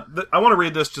here's, I want to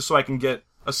read this just so I can get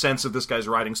a sense of this guy's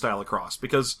writing style across,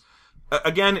 because,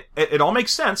 again, it all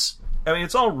makes sense. I mean,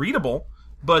 it's all readable,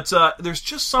 but there's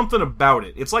just something about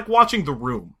it. It's like watching The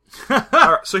Room. All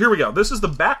right, so here we go. This is the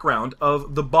background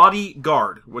of the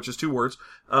Bodyguard, which is 2 words.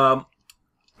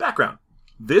 Background.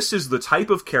 This is the type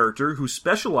of character who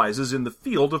specializes in the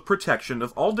field of protection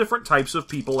of all different types of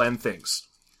people and things.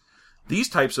 These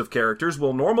types of characters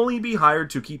will normally be hired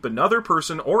to keep another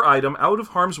person or item out of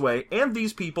harm's way, and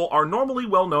these people are normally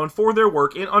well known for their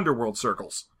work in underworld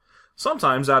circles.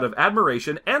 Sometimes out of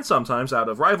admiration, and sometimes out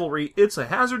of rivalry, it's a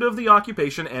hazard of the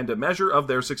occupation and a measure of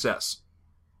their success.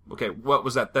 Okay, what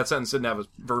was that? That sentence didn't have a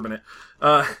verb in it.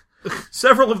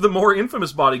 Several of the more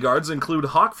infamous bodyguards include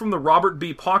Hawk from the Robert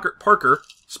B. Parker,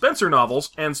 Spencer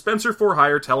novels, and Spencer for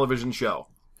Hire television show.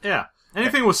 Yeah,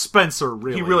 anything with Spencer,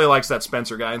 really. He really likes that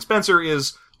Spencer guy, and Spencer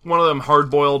is one of them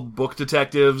hard-boiled book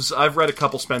detectives. I've read a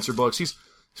couple Spencer books. He's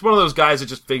one of those guys that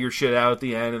just figures shit out at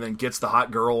the end and then gets the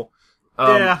hot girl.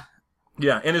 Yeah.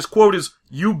 Yeah, and his quote is,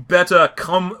 "You better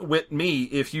come with me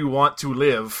if you want to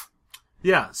live."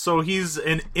 Yeah, so he's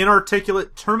an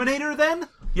inarticulate Terminator, then?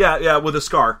 Yeah, with a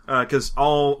scar, because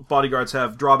all bodyguards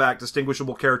have drawback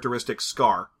distinguishable characteristic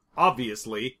scar.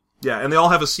 Obviously. Yeah, and they all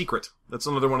have a secret. That's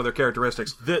another one of their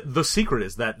characteristics. The secret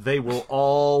is that they will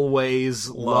always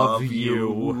love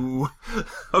you.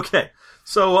 Okay,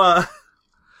 so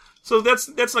that's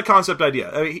the concept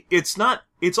idea. I mean,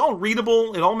 it's all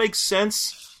readable, it all makes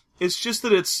sense. It's just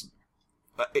that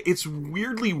it's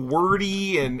weirdly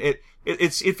wordy, and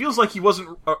it feels like he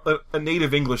wasn't a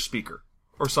native English speaker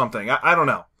or something. I don't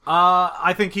know.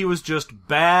 I think he was just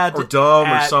bad or dumb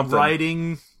at or something.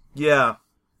 Writing. Yeah.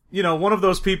 You know, one of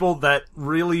those people that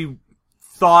really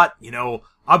thought, you know,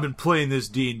 I've been playing this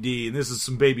D&D and this is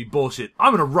some baby bullshit.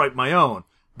 I'm gonna write my own.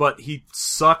 But he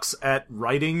sucks at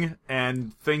writing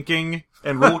and thinking.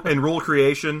 And rule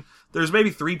creation. There's maybe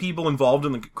 3 people involved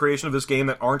in the creation of this game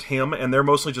that aren't him, and they're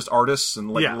mostly just artists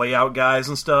and layout guys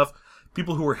and stuff.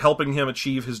 People who are helping him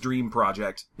achieve his dream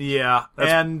project. Yeah,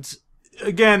 and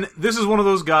again, this is one of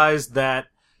those guys that,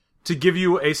 to give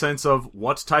you a sense of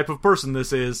what type of person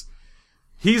this is,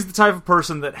 he's the type of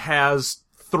person that has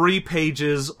 3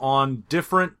 pages on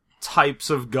different types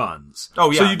of guns.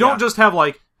 Oh, yeah. So you don't just have,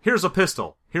 like, here's a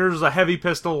pistol, here's a heavy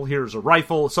pistol, here's a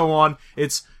rifle, so on.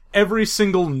 It's every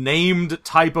single named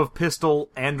type of pistol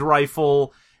and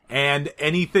rifle, and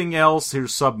anything else.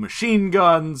 Here's submachine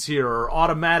guns, here are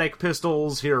automatic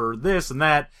pistols, here are this and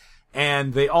that,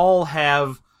 and they all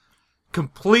have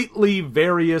completely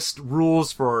various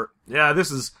rules for,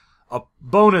 this is a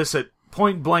bonus at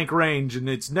point blank range, and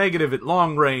it's negative at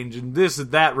long range, and this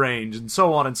at that range, and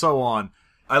so on and so on.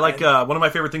 I like, one of my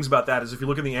favorite things about that is if you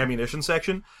look in the ammunition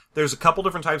section, there's a couple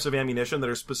different types of ammunition that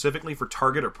are specifically for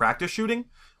target or practice shooting.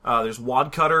 There's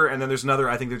wad cutter, and then there's another,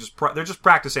 I think they're just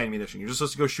practice ammunition. You're just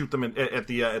supposed to go shoot them at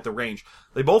the range.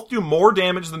 They both do more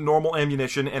damage than normal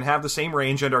ammunition and have the same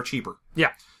range and are cheaper.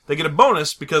 Yeah. They get a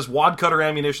bonus because wad cutter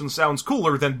ammunition sounds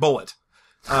cooler than bullet.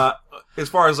 As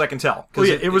far as I can tell. Well,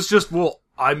 yeah, it was just,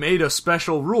 I made a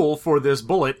special rule for this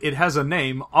bullet. It has a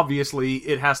name. Obviously,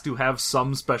 it has to have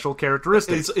some special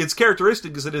characteristics. Its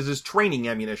characteristic is that it is training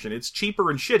ammunition. It's cheaper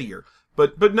and shittier.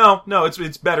 But no,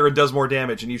 it's better and does more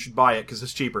damage, and you should buy it because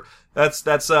it's cheaper. That's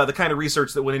the kind of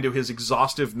research that went into his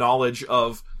exhaustive knowledge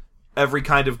of every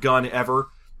kind of gun ever.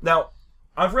 Now,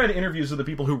 I've read interviews of the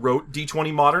people who wrote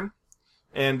D20 Modern,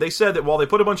 and they said that while they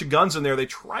put a bunch of guns in there, they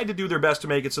tried to do their best to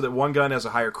make it so that one gun has a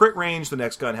higher crit range, the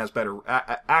next gun has better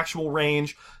actual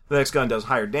range, the next gun does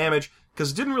higher damage, because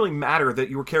it didn't really matter that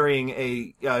you were carrying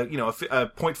a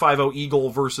 .50 Eagle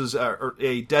versus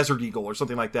a Desert Eagle or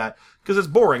something like that, because it's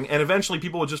boring, and eventually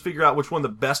people would just figure out which one the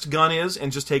best gun is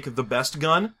and just take the best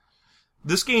gun.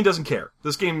 This game doesn't care.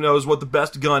 This game knows what the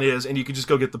best gun is, and you can just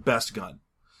go get the best gun.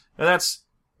 And that's...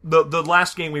 The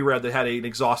last game we read that had an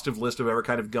exhaustive list of every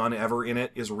kind of gun ever in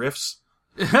it is Rifts.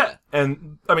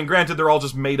 And, I mean, granted, they're all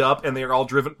just made up, and they're all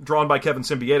drawn by Kevin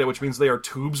Symbieta, which means they are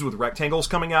tubes with rectangles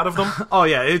coming out of them. Oh,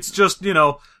 yeah, it's just,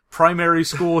 primary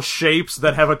school shapes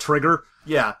that have a trigger.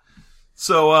 Yeah.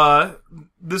 So,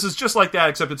 this is just like that,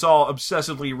 except it's all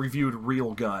obsessively reviewed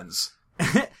real guns.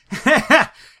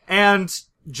 And...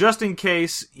 just in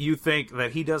case you think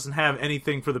that he doesn't have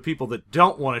anything for the people that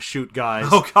don't want to shoot guys.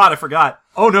 Oh god, I forgot.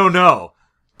 Oh no.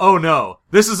 Oh no.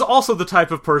 This is also the type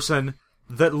of person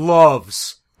that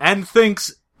loves and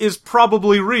thinks is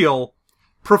probably real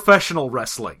professional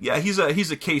wrestling. Yeah, he's a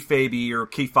kayfabe or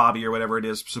kayfabe or whatever it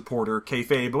is, supporter,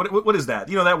 kayfabe. What is that?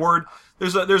 You know that word?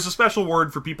 There's a special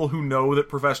word for people who know that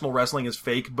professional wrestling is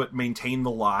fake but maintain the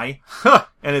lie.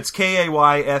 And it's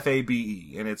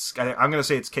Kayfabe, and I'm going to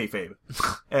say it's kayfabe.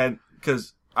 And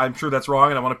cuz I'm sure that's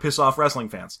wrong and I want to piss off wrestling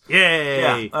fans.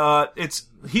 Yay. Yeah.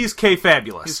 He's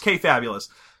kayfabulous. He's kayfabulous.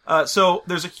 So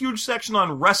there's a huge section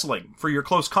on wrestling for your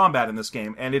close combat in this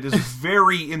game, and it is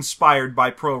very inspired by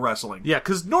pro wrestling. Yeah,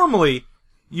 because normally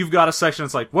you've got a section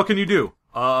that's like, what can you do?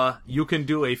 You can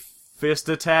do a fist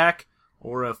attack,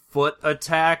 or a foot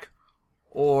attack,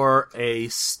 or a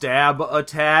stab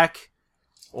attack,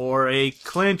 or a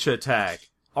clinch attack.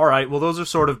 Alright, well those are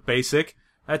sort of basic.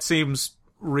 That seems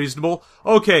reasonable.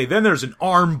 Okay, then there's an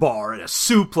arm bar and a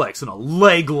suplex and a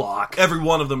leg lock. Every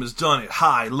one of them is done at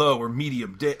high, low, or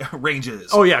medium ranges.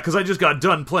 Oh yeah, because I just got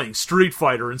done playing Street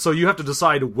Fighter, and so you have to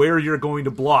decide where you're going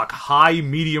to block, high,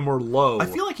 medium, or low. I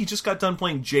feel like you just got done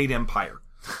playing Jade Empire.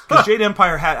 Because Jade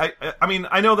Empire had... I mean,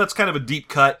 I know that's kind of a deep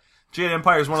cut. Jade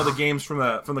Empire is one of the games from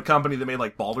the company that made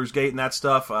like Baldur's Gate and that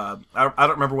stuff. I don't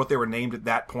remember what they were named at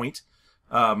that point.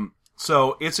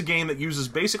 So it's a game that uses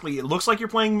basically, it looks like you're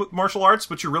playing martial arts,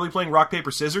 but you're really playing rock,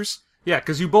 paper, scissors. Yeah,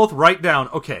 because you both write down,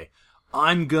 okay,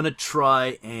 I'm gonna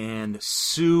try and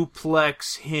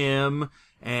suplex him,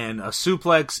 and a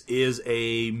suplex is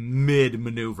a mid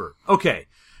maneuver. Okay,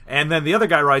 and then the other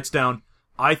guy writes down,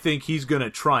 I think he's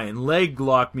gonna try and leg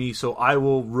lock me, so I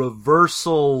will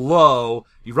reversal low.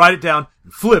 You write it down,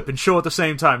 and flip, and show at the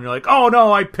same time. You're like, oh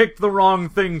no, I picked the wrong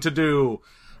thing to do.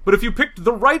 But if you picked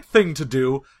the right thing to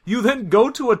do, you then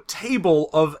go to a table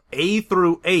of A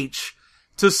through H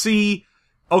to see,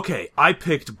 okay, I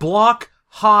picked block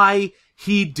high,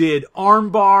 he did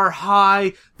armbar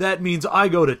high, that means I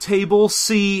go to table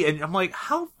C, and I'm like,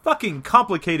 how fucking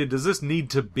complicated does this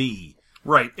need to be?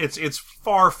 Right, it's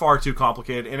far, far too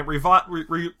complicated, and it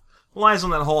relies on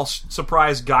that whole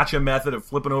surprise gotcha method of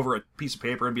flipping over a piece of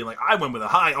paper and being like, I went with a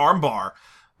high armbar.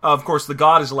 Of course, the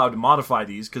god is allowed to modify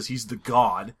these, because he's the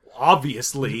god.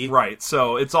 Obviously. Right,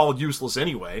 so it's all useless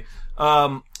anyway.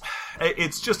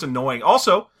 It's just annoying.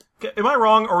 Also, am I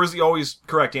wrong, or is the always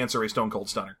correct answer a Stone Cold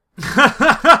Stunner?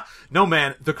 No,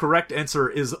 man, the correct answer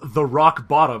is the rock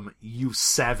bottom, you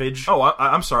savage. Oh,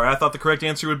 I'm sorry, I thought the correct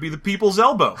answer would be the people's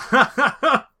elbow.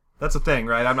 That's a thing,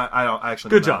 right? I don't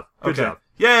actually know. Good job. Good job.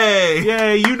 Yay!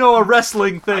 Yay, you know a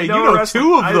wrestling thing. You know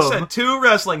two of them. I said two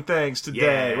wrestling things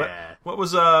today. Yeah. What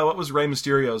was Rey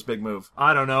Mysterio's big move?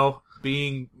 I don't know.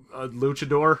 Being a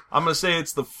luchador? I'm gonna say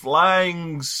it's the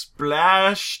Flying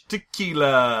Splash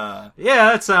Tequila.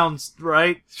 Yeah, that sounds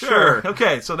right. Sure.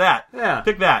 Okay, so that. Yeah.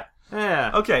 Pick that. Yeah.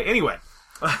 Okay, anyway.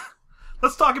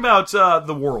 Let's talk about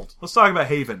the world. Let's talk about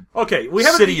Haven. Okay, we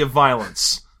haven't... City of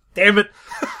Violence. Damn it.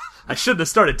 I shouldn't have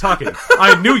started talking.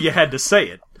 I knew you had to say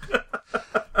it.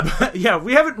 But, yeah,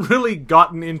 we haven't really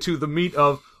gotten into the meat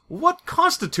of what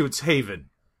constitutes Haven.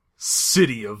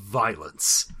 City of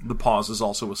Violence. The pause is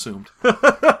also assumed.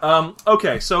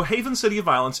 Okay, so Haven City of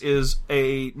Violence is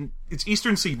it's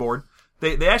Eastern Seaboard.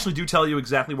 They actually do tell you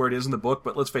exactly where it is in the book,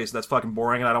 but let's face it, that's fucking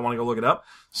boring, and I don't want to go look it up.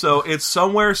 So it's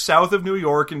somewhere south of New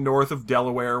York and north of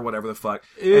Delaware, whatever the fuck.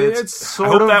 I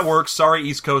hope that works. Sorry,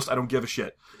 East Coast, I don't give a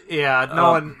shit. Yeah,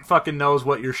 no one fucking knows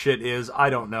what your shit is. I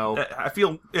don't know. I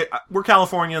feel we're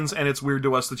Californians, and it's weird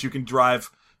to us that you can drive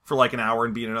for like an hour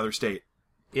and be in another state.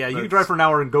 Yeah, you can drive for an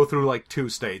hour and go through like 2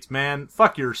 states. Man,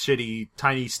 fuck your shitty,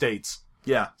 tiny states.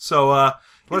 Yeah, so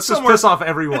let's just piss off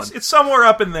everyone. It's somewhere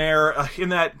up in there, in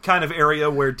that kind of area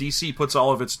where DC puts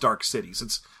all of its dark cities.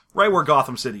 It's right where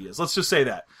Gotham City is. Let's just say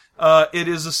that. It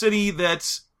is a city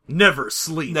that never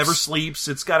sleeps.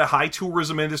 It's got a high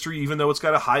tourism industry, even though it's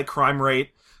got a high crime rate.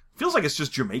 Feels like it's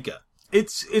just Jamaica.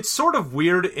 It's sort of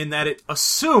weird in that it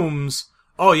assumes,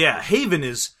 oh yeah, Haven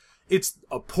it's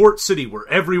a port city where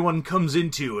everyone comes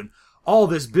into and all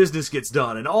this business gets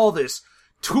done and all this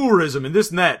tourism and this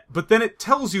and that. But then it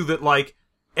tells you that, like,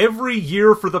 every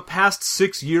year for the past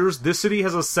 6 years, this city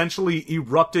has essentially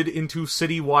erupted into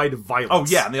citywide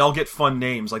violence. Oh yeah, and they all get fun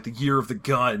names, like the Year of the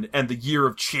Gun, and the Year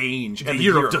of Change, and the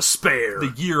Year of Despair.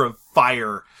 The Year of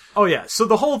Fire. Oh yeah, so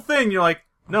the whole thing, you're like,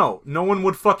 no one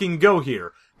would fucking go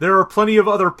here. There are plenty of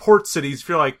other port cities if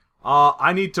you're like,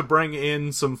 I need to bring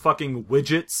in some fucking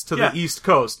widgets to the East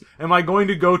Coast. Am I going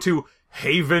to go to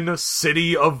Haven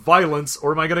City of Violence,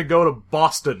 or am I going to go to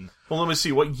Boston? Well, let me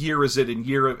see. What year is it in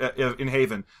in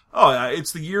Haven? Oh,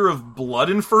 it's the Year of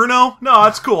Blood Inferno? No,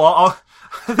 that's cool.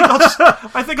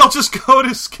 I think I'll just go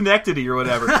to Schenectady or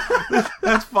whatever.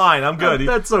 That's fine. I'm good.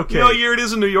 That's okay. You know what year it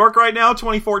is in New York right now?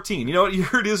 2014. You know what year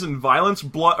it is in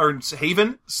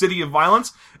Haven, City of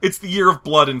Violence? It's the Year of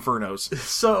Blood Infernos.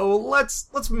 So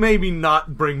let's maybe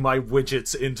not bring my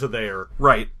widgets into there.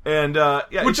 Right. And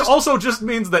which also just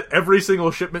means that every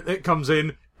single shipment that comes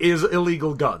in is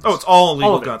illegal guns. Oh, it's all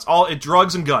illegal guns.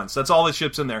 Drugs and guns. That's all that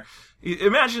ships in there.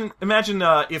 Imagine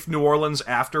if New Orleans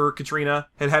after Katrina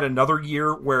had another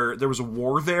year where there was a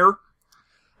war there,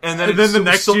 and then the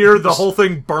next year the whole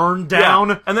thing burned down.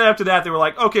 Yeah. And then after that they were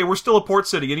like, okay, we're still a port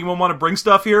city. Anyone want to bring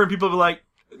stuff here? And people would be like,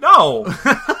 no,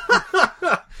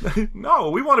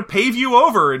 no, we want to pave you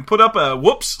over and put up a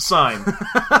whoops sign.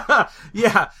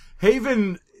 Yeah,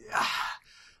 Haven.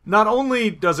 Not only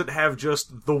does it have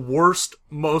just the worst,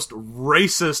 most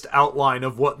racist outline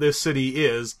of what this city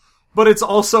is, but it's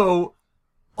also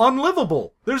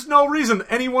unlivable. There's no reason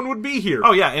anyone would be here.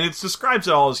 Oh yeah, and it describes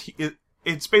it all as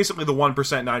it's basically the 1%,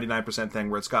 99%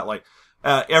 thing where it's got like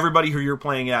everybody who you're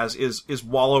playing as is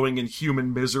wallowing in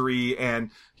human misery, and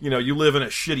you live in a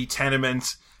shitty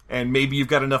tenement, and maybe you've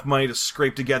got enough money to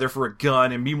scrape together for a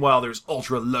gun, and meanwhile there's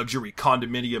ultra luxury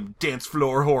condominium dance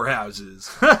floor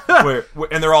whorehouses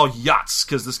and they're all yachts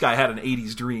because this guy had an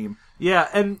 80s dream. Yeah,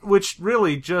 and which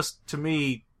really just to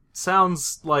me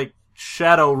sounds like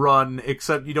Shadowrun,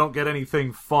 except you don't get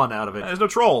anything fun out of it. There's no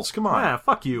trolls. Come on. Yeah,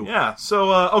 fuck you. Yeah.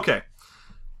 So okay.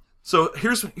 So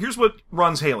here's what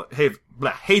runs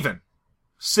Haven,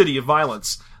 City of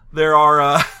Violence. There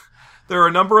are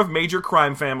a number of major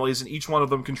crime families, and each one of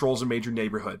them controls a major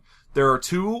neighborhood. There are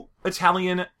 2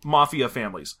 Italian mafia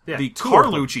families: the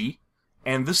Carlucci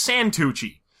and the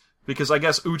Santucci, because I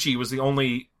guess Ucci was the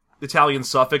only Italian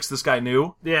suffix this guy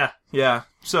knew. Yeah. Yeah.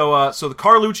 So the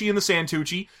Carlucci and the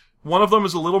Santucci. One of them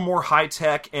is a little more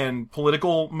high-tech and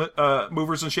political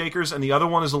movers and shakers, and the other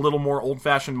one is a little more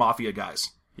old-fashioned mafia guys.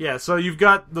 Yeah, so you've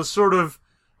got the sort of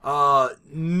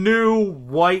new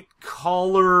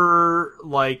white-collar,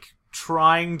 like,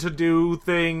 trying to do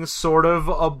things sort of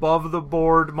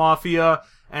above-the-board mafia,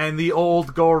 and the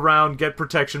old go-around, get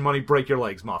protection money, break your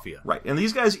legs mafia. Right, and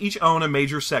these guys each own a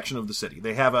major section of the city.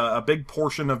 They have a big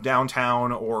portion of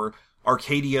downtown, or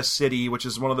Arcadia City, which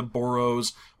is one of the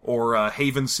boroughs, or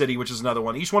Haven City, which is another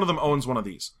one. Each one of them owns one of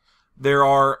these. There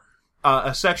are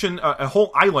a section, a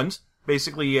whole island,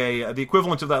 basically the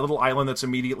equivalent of that little island that's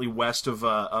immediately west of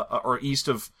or east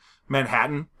of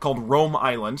Manhattan, called Rome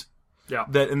Island. Yeah,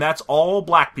 and that's all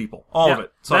black people, all of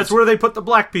it. So that's where they put the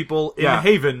black people in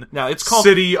Haven. Now it's called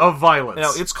City of Violence.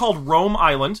 Now it's called Rome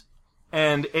Island,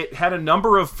 and it had a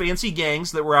number of fancy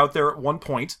gangs that were out there at one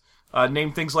point.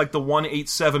 Named things like the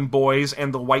 187 Boys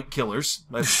and the White Killers.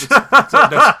 That's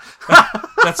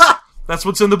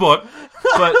what's in the book.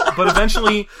 But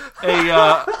eventually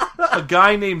a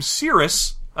guy named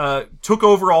Cyrus took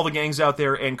over all the gangs out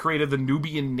there and created the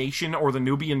Nubian Nation, or the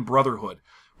Nubian Brotherhood,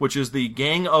 which is the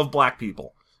gang of black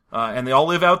people. And they all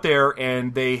live out there,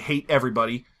 and they hate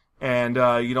everybody, and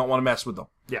you don't want to mess with them.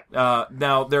 Yeah.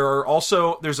 Now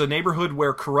there's a neighborhood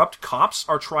where corrupt cops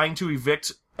are trying to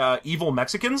evict evil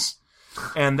Mexicans.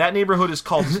 and that neighborhood is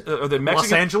called the Mexican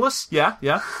Los Angeles? Yeah.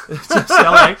 It's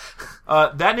LA.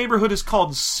 That neighborhood is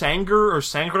called Sangre or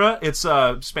Sangra.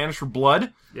 It's Spanish for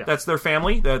blood. Yeah. That's their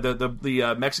family,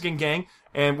 the Mexican gang.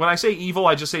 And when I say evil,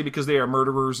 I just say because they are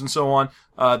murderers and so on.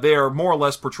 They are more or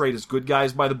less portrayed as good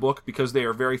guys by the book because they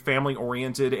are very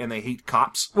family-oriented and they hate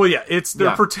cops. Well, yeah,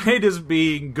 they're portrayed as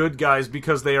being good guys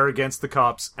because they are against the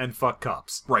cops and fuck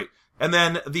cops. Right. And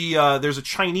then there's a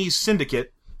Chinese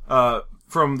syndicate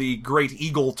from the Great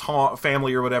Eagle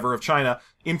family or whatever of China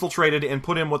infiltrated and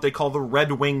put in what they call the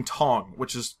Red Wing Tong,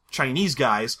 which is Chinese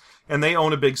guys, and they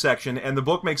own a big section. And the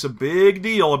book makes a big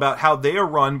deal about how they are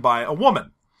run by a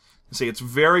woman. See, it's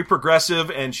very progressive,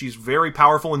 and she's very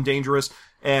powerful and dangerous.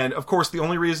 And, of course, the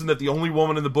only reason that the only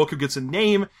woman in the book who gets a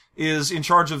name is in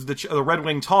charge of the Red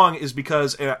Wing Tong is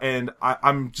because, and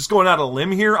I'm just going out on a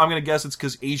limb here, I'm going to guess it's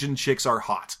because Asian chicks are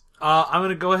hot. I'm going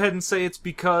to go ahead and say it's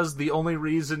because the only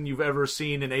reason you've ever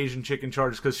seen an Asian chick in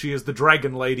charge is because she is the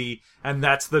Dragon Lady, and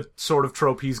that's the sort of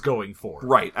trope he's going for.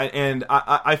 Right.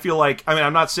 I feel like, I mean,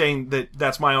 I'm not saying that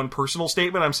that's my own personal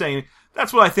statement, I'm saying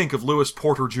that's what I think of Lewis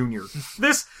Porter Jr.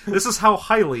 This is how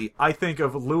highly I think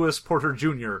of Lewis Porter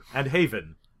Jr. and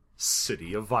Haven,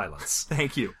 City of Violence.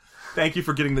 Thank you. Thank you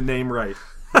for getting the name right.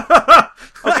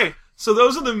 Okay, so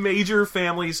those are the major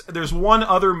families. There's one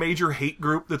other major hate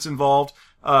group that's involved.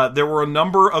 There were a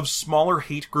number of smaller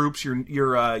hate groups, your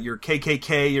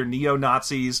KKK, your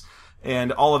neo-Nazis,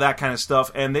 and all of that kind of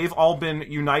stuff. And they've all been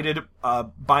united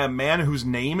by a man whose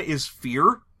name is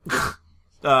Fear.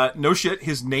 No shit,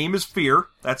 his name is Fear.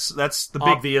 That's the big...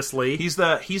 Obviously. He's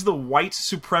the white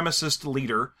supremacist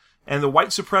leader, and the white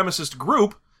supremacist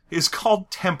group is called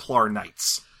Templar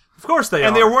Knights. Of course they are.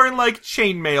 And they're wearing, like,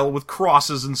 chainmail with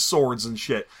crosses and swords and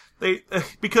shit.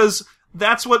 Because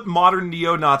that's what modern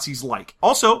neo-Nazis like.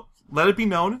 Also, let it be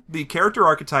known, the character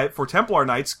archetype for Templar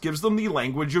Knights gives them the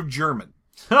language of German.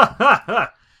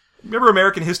 Remember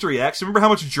American History X? Remember how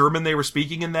much German they were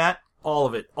speaking in that? All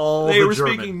of it. They were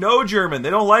speaking no German.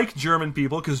 They don't like German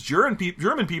people because German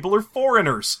people are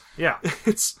foreigners. Yeah.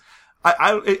 It's...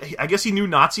 I guess he knew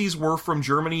Nazis were from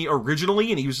Germany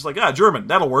originally, and he was just like, German,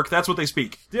 that'll work, that's what they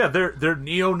speak. Yeah, they're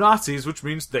neo-Nazis, which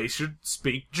means they should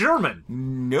speak German.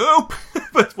 Nope.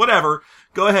 But whatever.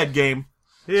 Go ahead, game.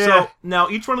 Yeah. So, now,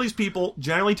 each one of these people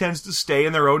generally tends to stay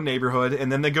in their own neighborhood,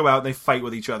 and then they go out and they fight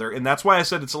with each other, and that's why I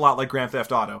said it's a lot like Grand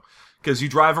Theft Auto. Because you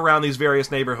drive around these various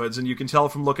neighborhoods, and you can tell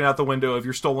from looking out the window of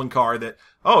your stolen car that,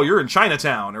 you're in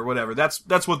Chinatown, or whatever.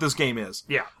 That's what this game is.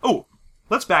 Yeah. Oh,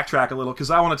 let's backtrack a little, because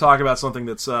I want to talk about something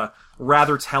that's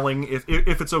rather telling, if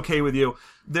it's okay with you.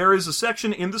 There is a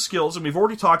section in the skills, and we've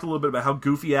already talked a little bit about how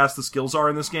goofy-ass the skills are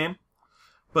in this game,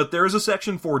 but there is a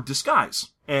section for disguise,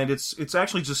 and it's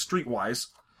actually just streetwise.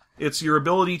 It's your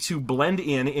ability to blend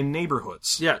in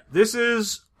neighborhoods. Yeah, this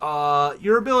is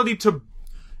your ability to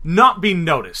not be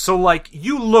noticed. So, like,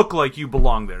 you look like you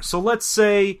belong there. So let's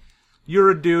say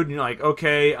you're a dude, and you're like,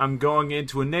 okay, I'm going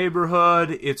into a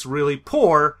neighborhood, it's really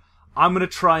poor, I'm gonna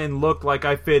try and look like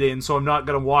I fit in, so I'm not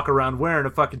gonna walk around wearing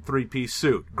a fucking three-piece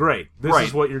suit. Great. This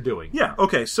is what you're doing. Yeah,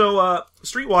 okay, so,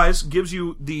 Streetwise gives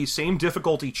you the same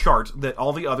difficulty chart that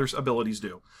all the other abilities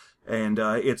do. And,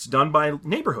 it's done by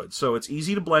neighborhood, so it's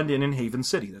easy to blend in Haven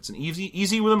City. That's an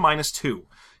easy with a -2.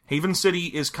 Haven City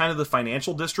is kind of the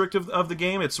financial district of the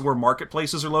game. It's where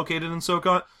marketplaces are located and so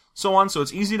on, so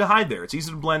it's easy to hide there. It's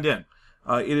easy to blend in.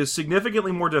 It is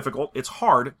significantly more difficult. It's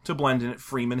hard to blend in at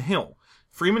Freeman Hill.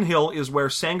 Freeman Hill is where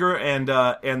Sanger and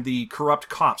the corrupt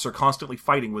cops are constantly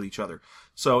fighting with each other.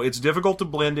 So it's difficult to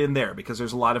blend in there because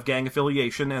there's a lot of gang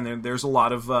affiliation and there's a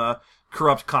lot of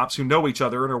corrupt cops who know each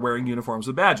other and are wearing uniforms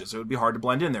with badges. It would be hard to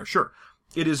blend in there, sure.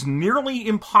 It is nearly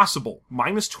impossible,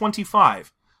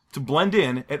 -25, to blend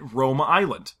in at Rome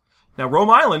Island. Now, Rome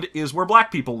Island is where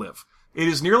black people live. It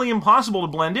is nearly impossible to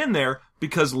blend in there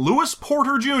because Lewis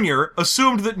Porter Jr.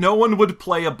 assumed that no one would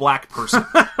play a black person.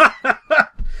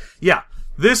 Yeah.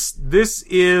 This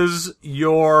is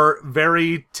your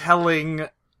very telling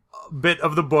bit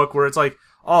of the book where it's like,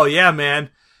 oh yeah, man,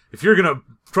 if you're gonna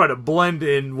try to blend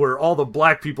in where all the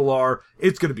black people are,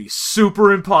 it's gonna be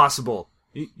super impossible.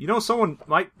 You know, someone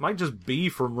might just be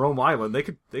from Rome Island. They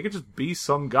could just be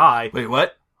some guy. Wait,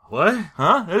 what? What?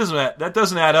 Huh? That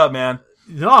doesn't add up, man.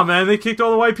 No, man, they kicked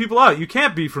all the white people out. You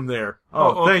can't be from there.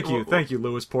 Thank you,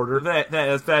 Lewis Porter.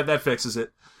 That fixes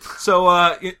it.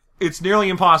 So, it's nearly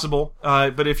impossible,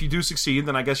 but if you do succeed,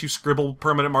 then I guess you scribble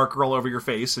permanent marker all over your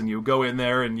face, and you go in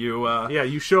there, and you...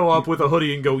 you show up with a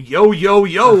hoodie and go, yo, yo,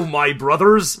 yo, my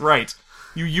brothers! Right.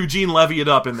 You Eugene Levy it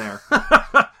up in there.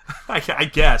 I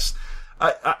guess.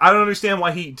 I don't understand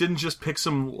why he didn't just pick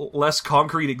some less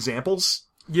concrete examples.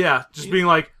 Yeah, just being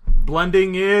like,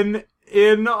 blending in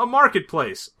in a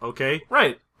marketplace. Okay.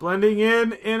 Right. Blending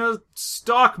in a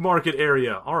stock market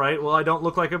area. All right, well, I don't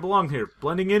look like I belong here.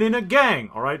 Blending in a gang.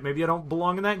 All right, maybe I don't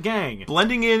belong in that gang.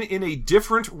 Blending in a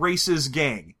different race's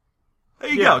gang.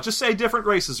 There you go. Just say different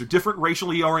races or different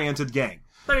racially oriented gang.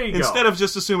 There you go. Instead of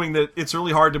just assuming that it's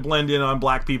really hard to blend in on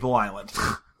Black People Island.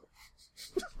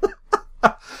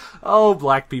 Oh,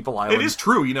 Black People Island. It is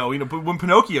true, you know, when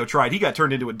Pinocchio tried, he got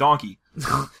turned into a donkey.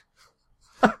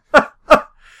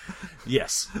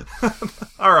 Yes.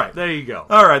 All right. There you go.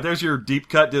 All right, there's your deep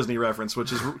cut Disney reference,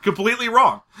 which is completely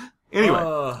wrong. Anyway.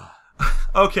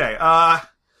 Okay,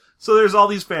 so there's all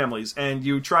these families, and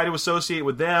you try to associate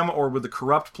with them, or with the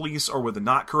corrupt police, or with the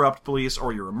not corrupt police,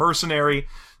 or you're a mercenary.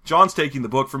 John's taking the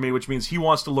book from me, which means he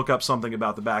wants to look up something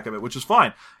about the back of it, which is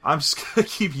fine. I'm just gonna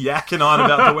keep yakking on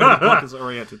about the way the book is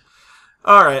oriented.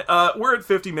 Alright, we're at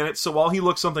 50 minutes, so while he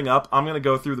looks something up, I'm gonna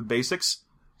go through the basics.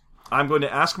 I'm going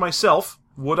to ask myself,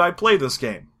 would I play this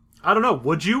game? I don't know,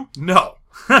 would you? No.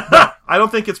 No. I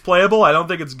don't think it's playable, I don't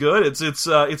think it's good. It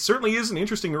certainly is an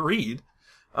interesting read.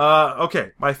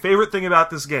 Okay, my favorite thing about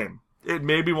this game, it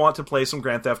made me want to play some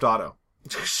Grand Theft Auto.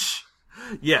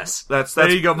 Yes. That's there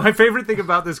you go. My favorite thing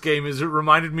about this game is it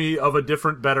reminded me of a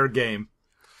different, better game.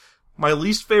 My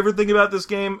least favorite thing about this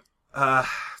game, come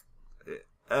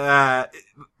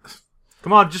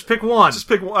on, just pick one. Just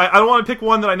pick one. I don't want to pick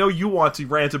one that I know you want to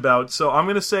rant about, so I'm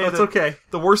going to say That's okay.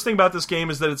 The worst thing about this game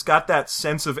is that it's got that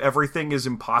sense of everything is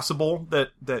impossible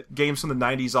that games from the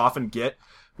 90s often get,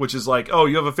 which is like, oh,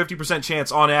 you have a 50%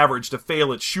 chance on average to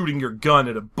fail at shooting your gun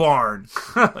at a barn.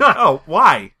 Like, oh,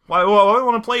 why? Why do I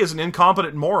want to play as an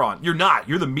incompetent moron? You're not.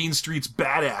 You're the mean streets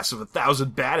badass of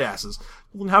 1,000 badasses.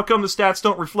 Well, then how come the stats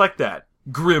don't reflect that?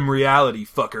 Grim reality,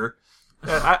 fucker.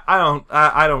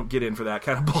 I don't get in for that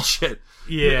kind of bullshit.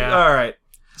 Yeah. All right.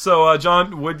 So,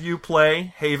 John, would you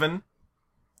play Haven,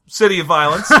 City of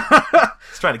Violence?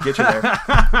 It's trying to get you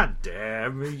there.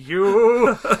 Damn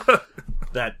you!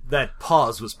 That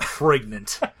pause was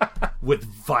pregnant with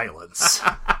violence.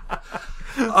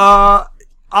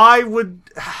 I would.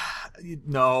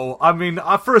 No, I mean,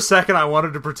 for a second I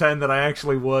wanted to pretend that I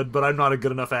actually would, but I'm not a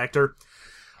good enough actor.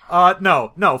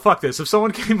 No, fuck this. If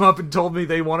someone came up and told me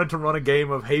they wanted to run a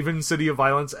game of Haven City of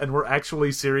Violence and were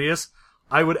actually serious,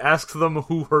 I would ask them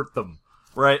who hurt them.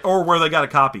 Right, or where they got a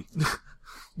copy.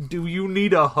 Do you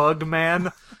need a hug,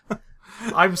 man?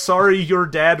 I'm sorry your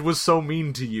dad was so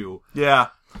mean to you. Yeah.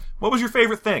 What was your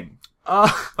favorite thing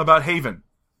about Haven?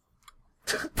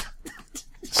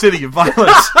 City of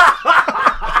Violence.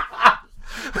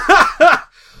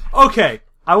 Okay,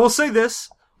 I will say this.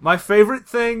 My favorite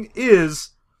thing is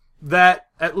that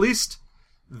at least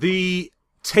the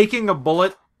taking a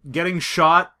bullet, getting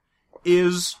shot,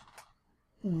 is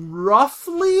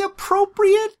roughly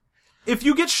appropriate. If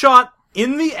you get shot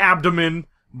in the abdomen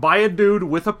by a dude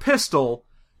with a pistol,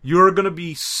 you're gonna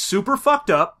be super fucked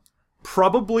up,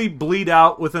 probably bleed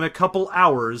out within a couple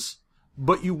hours,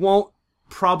 but you won't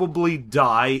probably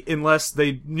die unless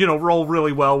they, roll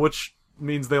really well, which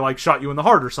means they, shot you in the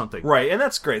heart or something. Right, and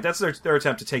that's great. That's their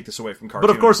attempt to take this away from cartoon.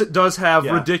 But of course it does have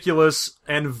ridiculous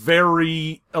and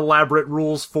very elaborate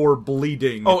rules for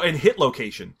bleeding. Oh, and hit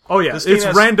location. Oh yeah,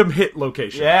 it's random hit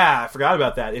location. Yeah, I forgot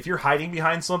about that. If you're hiding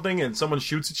behind something and someone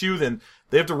shoots at you, then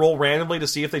they have to roll randomly to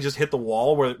see if they just hit the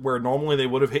wall where normally they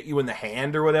would have hit you in the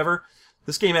hand or whatever.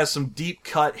 This game has some deep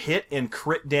cut hit and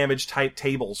crit damage type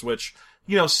tables, which,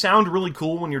 sound really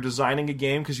cool when you're designing a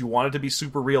game because you want it to be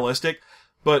super realistic,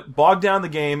 but bog down the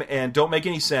game and don't make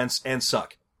any sense and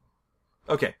suck.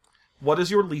 Okay, what is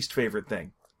your least favorite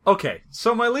thing? Okay,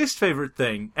 so my least favorite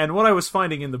thing, and what I was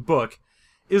finding in the book,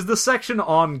 is the section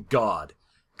on God.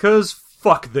 'Cause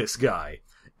fuck this guy.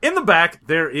 In the back,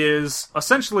 there is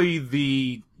essentially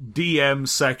the DM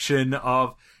section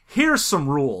of, here's some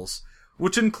rules,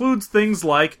 which includes things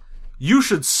like, you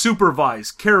should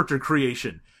supervise character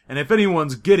creation, and if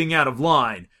anyone's getting out of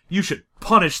line, you should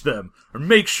punish them, or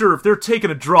make sure if they're taking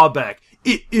a drawback,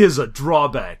 it is a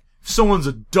drawback. If someone's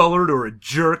a dullard or a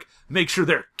jerk, make sure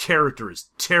their character is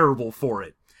terrible for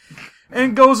it.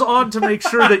 And goes on to make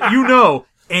sure that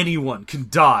anyone can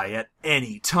die at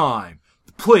any time.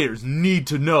 The players need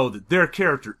to know that their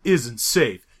character isn't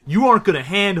safe. You aren't going to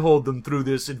handhold them through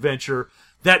this adventure.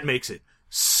 That makes it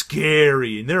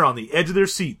scary, and they're on the edge of their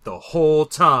seat the whole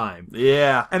time.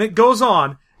 Yeah. And it goes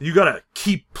on, you gotta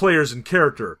keep players in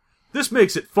character. This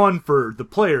makes it fun for the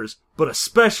players, but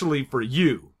especially for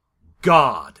you,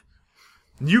 God.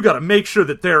 You gotta make sure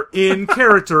that they're in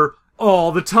character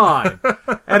all the time.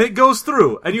 And it goes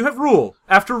through, and you have rule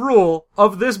after rule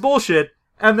of this bullshit,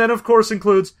 and then of course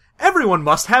includes, everyone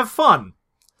must have fun.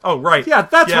 Oh, right. Yeah,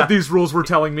 that's what these rules were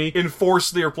telling me. Enforce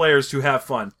their players to have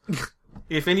fun.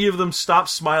 if any of them stop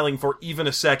smiling for even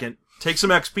a second, take some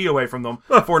XP away from them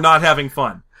for not having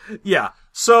fun. Yeah.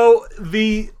 So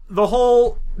the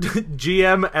whole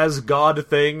GM as God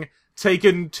thing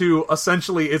taken to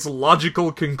essentially its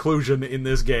logical conclusion in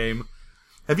this game.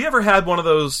 Have you ever had one of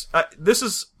those?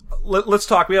 Let's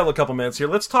talk. We have a couple minutes here.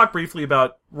 Let's talk briefly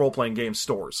about role-playing game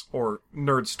stores or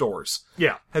nerd stores.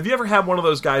 Yeah. Have you ever had one of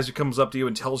those guys who comes up to you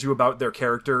and tells you about their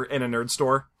character in a nerd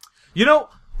store? You know,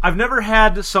 I've never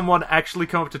had someone actually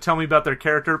come up to tell me about their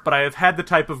character, but I have had the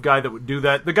type of guy that would do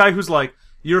that. The guy who's like,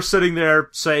 you're sitting there,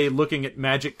 say, looking at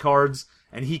Magic cards,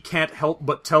 and he can't help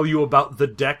but tell you about the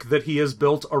deck that he has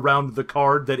built around the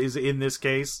card that is in this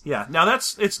case. Yeah. Now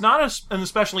it's not an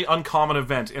especially uncommon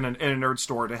event in a nerd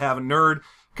store to have a nerd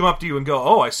come up to you and go,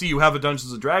 oh, I see you have a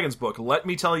Dungeons & Dragons book. Let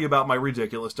me tell you about my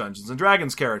ridiculous Dungeons &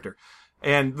 Dragons character.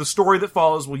 And the story that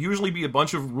follows will usually be a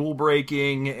bunch of rule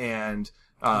breaking and...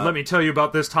 let me tell you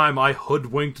about this time I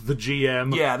hoodwinked the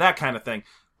GM. Yeah, that kind of thing.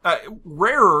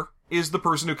 Rarer is the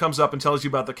person who comes up and tells you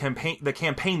about the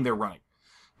campaign they're running.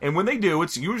 And when they do,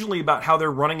 it's usually about how they're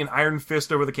running an iron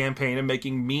fist over the campaign and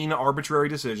making mean, arbitrary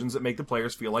decisions that make the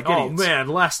players feel like idiots. Oh man,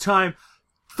 last time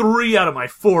 3 out of my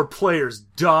 4 players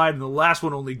died, and the last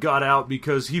one only got out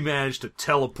because he managed to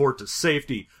teleport to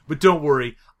safety. But don't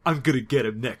worry, I'm gonna get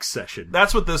him next session.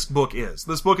 That's what this book is.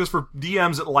 This book is for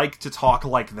DMs that like to talk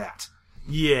like that.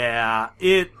 Yeah,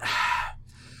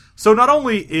 So not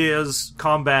only is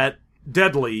combat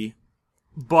deadly,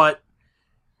 but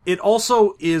it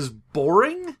also is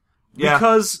boring. Yeah.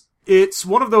 Because it's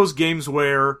one of those games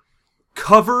where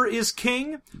cover is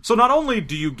king. So not only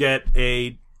do you get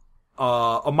a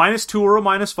 -2 or a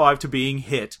 -5 to being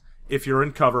hit if you're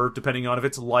in cover, depending on if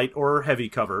it's light or heavy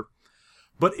cover,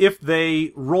 but if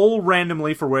they roll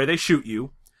randomly for where they shoot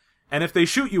you, and if they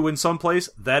shoot you in some place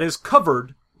that is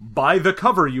covered by the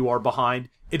cover you are behind,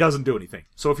 it doesn't do anything.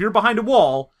 So if you're behind a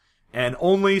wall, and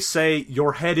only, say,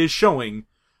 your head is showing,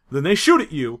 then they shoot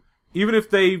at you. Even if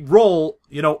they roll,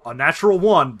 a natural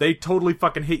 1, they totally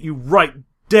fucking hit you right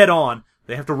dead on.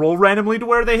 They have to roll randomly to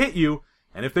where they hit you,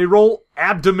 and if they roll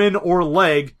abdomen or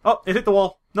leg, oh, it hit the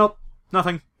wall. Nope,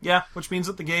 nothing. Yeah, which means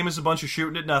that the game is a bunch of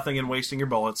shooting at nothing and wasting your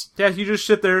bullets. Yeah, you just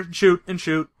sit there and shoot and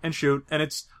shoot and shoot, and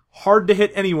it's hard to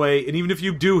hit anyway, and even if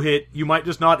you do hit, you might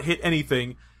just not hit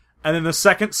anything. And then the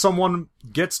second someone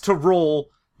gets to roll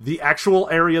the actual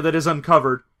area that is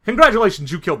uncovered,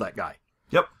 congratulations, you killed that guy.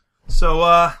 Yep.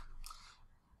 So,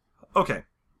 okay.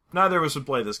 Neither of us would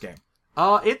play this game.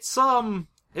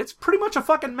 It's pretty much a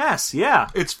fucking mess, yeah.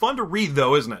 It's fun to read,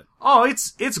 though, isn't it? Oh,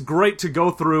 it's great to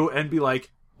go through and be like,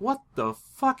 what the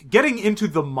fuck? Getting into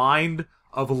the mind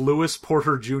of Lewis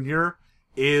Porter Jr.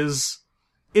 it's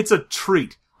a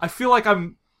treat. I feel like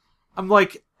I'm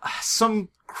like some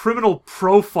criminal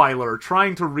profiler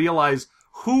trying to realize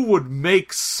who would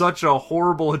make such a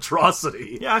horrible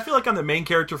atrocity. Yeah, I feel like I'm the main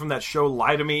character from that show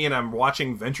Lie to Me, and I'm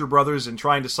watching Venture Brothers and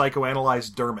trying to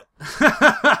psychoanalyze Dermot.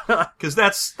 Because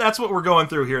that's what we're going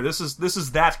through here. This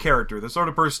is that character, the sort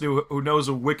of person who knows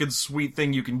a wicked sweet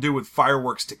thing you can do with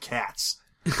fireworks to cats.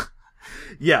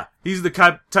 Yeah, he's the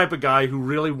type of guy who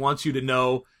really wants you to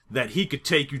know that he could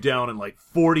take you down in like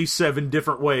 47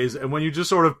 different ways, and when you just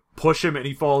sort of push him and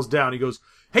he falls down, he goes,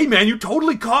 "Hey man, you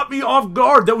totally caught me off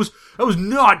guard. That was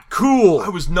not cool. I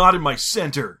was not in my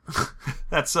center."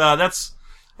 That's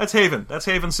Haven. That's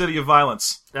Haven City of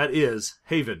Violence. That is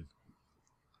Haven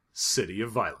City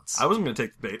of Violence. I wasn't going to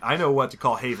take the bait. I know what to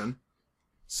call Haven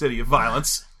City of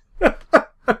Violence.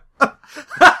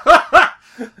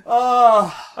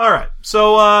 Alright,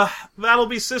 so that'll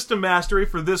be System Mastery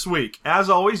for this week. As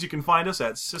always, you can find us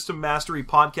at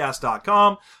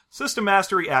systemmasterypodcast.com,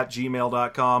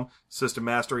 systemmastery@gmail.com, System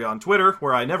Mastery on Twitter,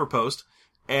 where I never post,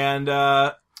 and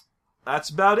that's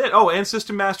about it. Oh, and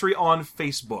System Mastery on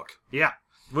Facebook. Yeah,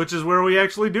 which is where we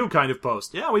actually do kind of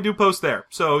post. Yeah, we do post there.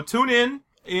 So tune in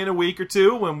a week or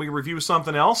two when we review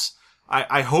something else.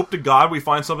 I hope to God we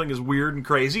find something as weird and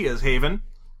crazy as Haven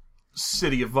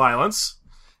City of Violence.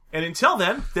 And until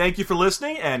then, thank you for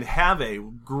listening, and have a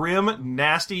grim,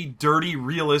 nasty, dirty,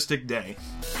 realistic day.